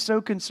 Why are we so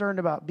concerned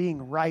about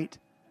being right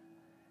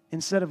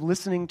instead of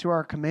listening to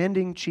our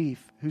commanding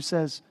chief who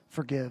says,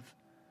 forgive?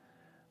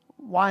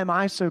 Why am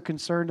I so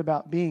concerned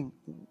about being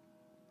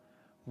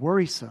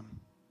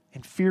worrisome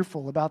and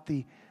fearful about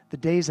the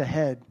days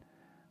ahead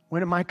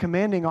when my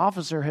commanding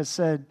officer has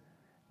said,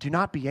 do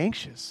not be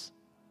anxious.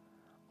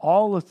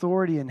 All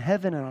authority in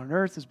heaven and on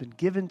earth has been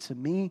given to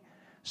me,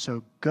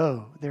 so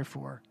go,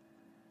 therefore.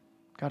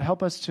 God,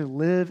 help us to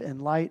live in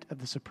light of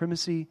the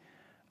supremacy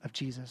of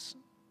Jesus.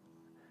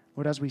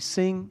 Lord, as we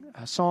sing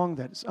a song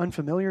that is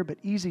unfamiliar but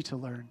easy to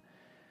learn,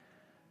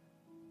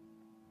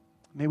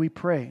 may we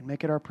pray and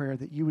make it our prayer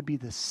that you would be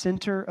the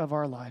center of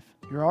our life.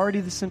 You're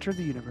already the center of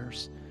the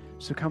universe,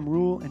 so come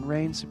rule and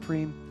reign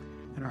supreme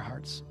in our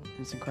hearts. And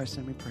it's in Christ's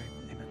name we pray.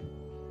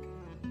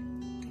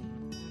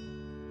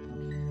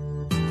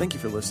 Thank you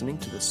for listening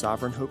to the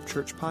Sovereign Hope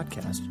Church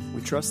podcast.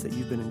 We trust that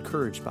you've been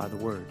encouraged by the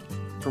word.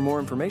 For more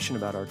information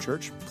about our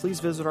church,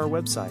 please visit our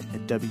website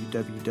at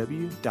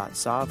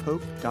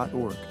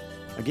www.sovhope.org.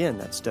 Again,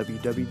 that's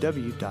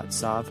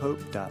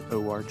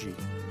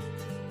www.sovhope.org.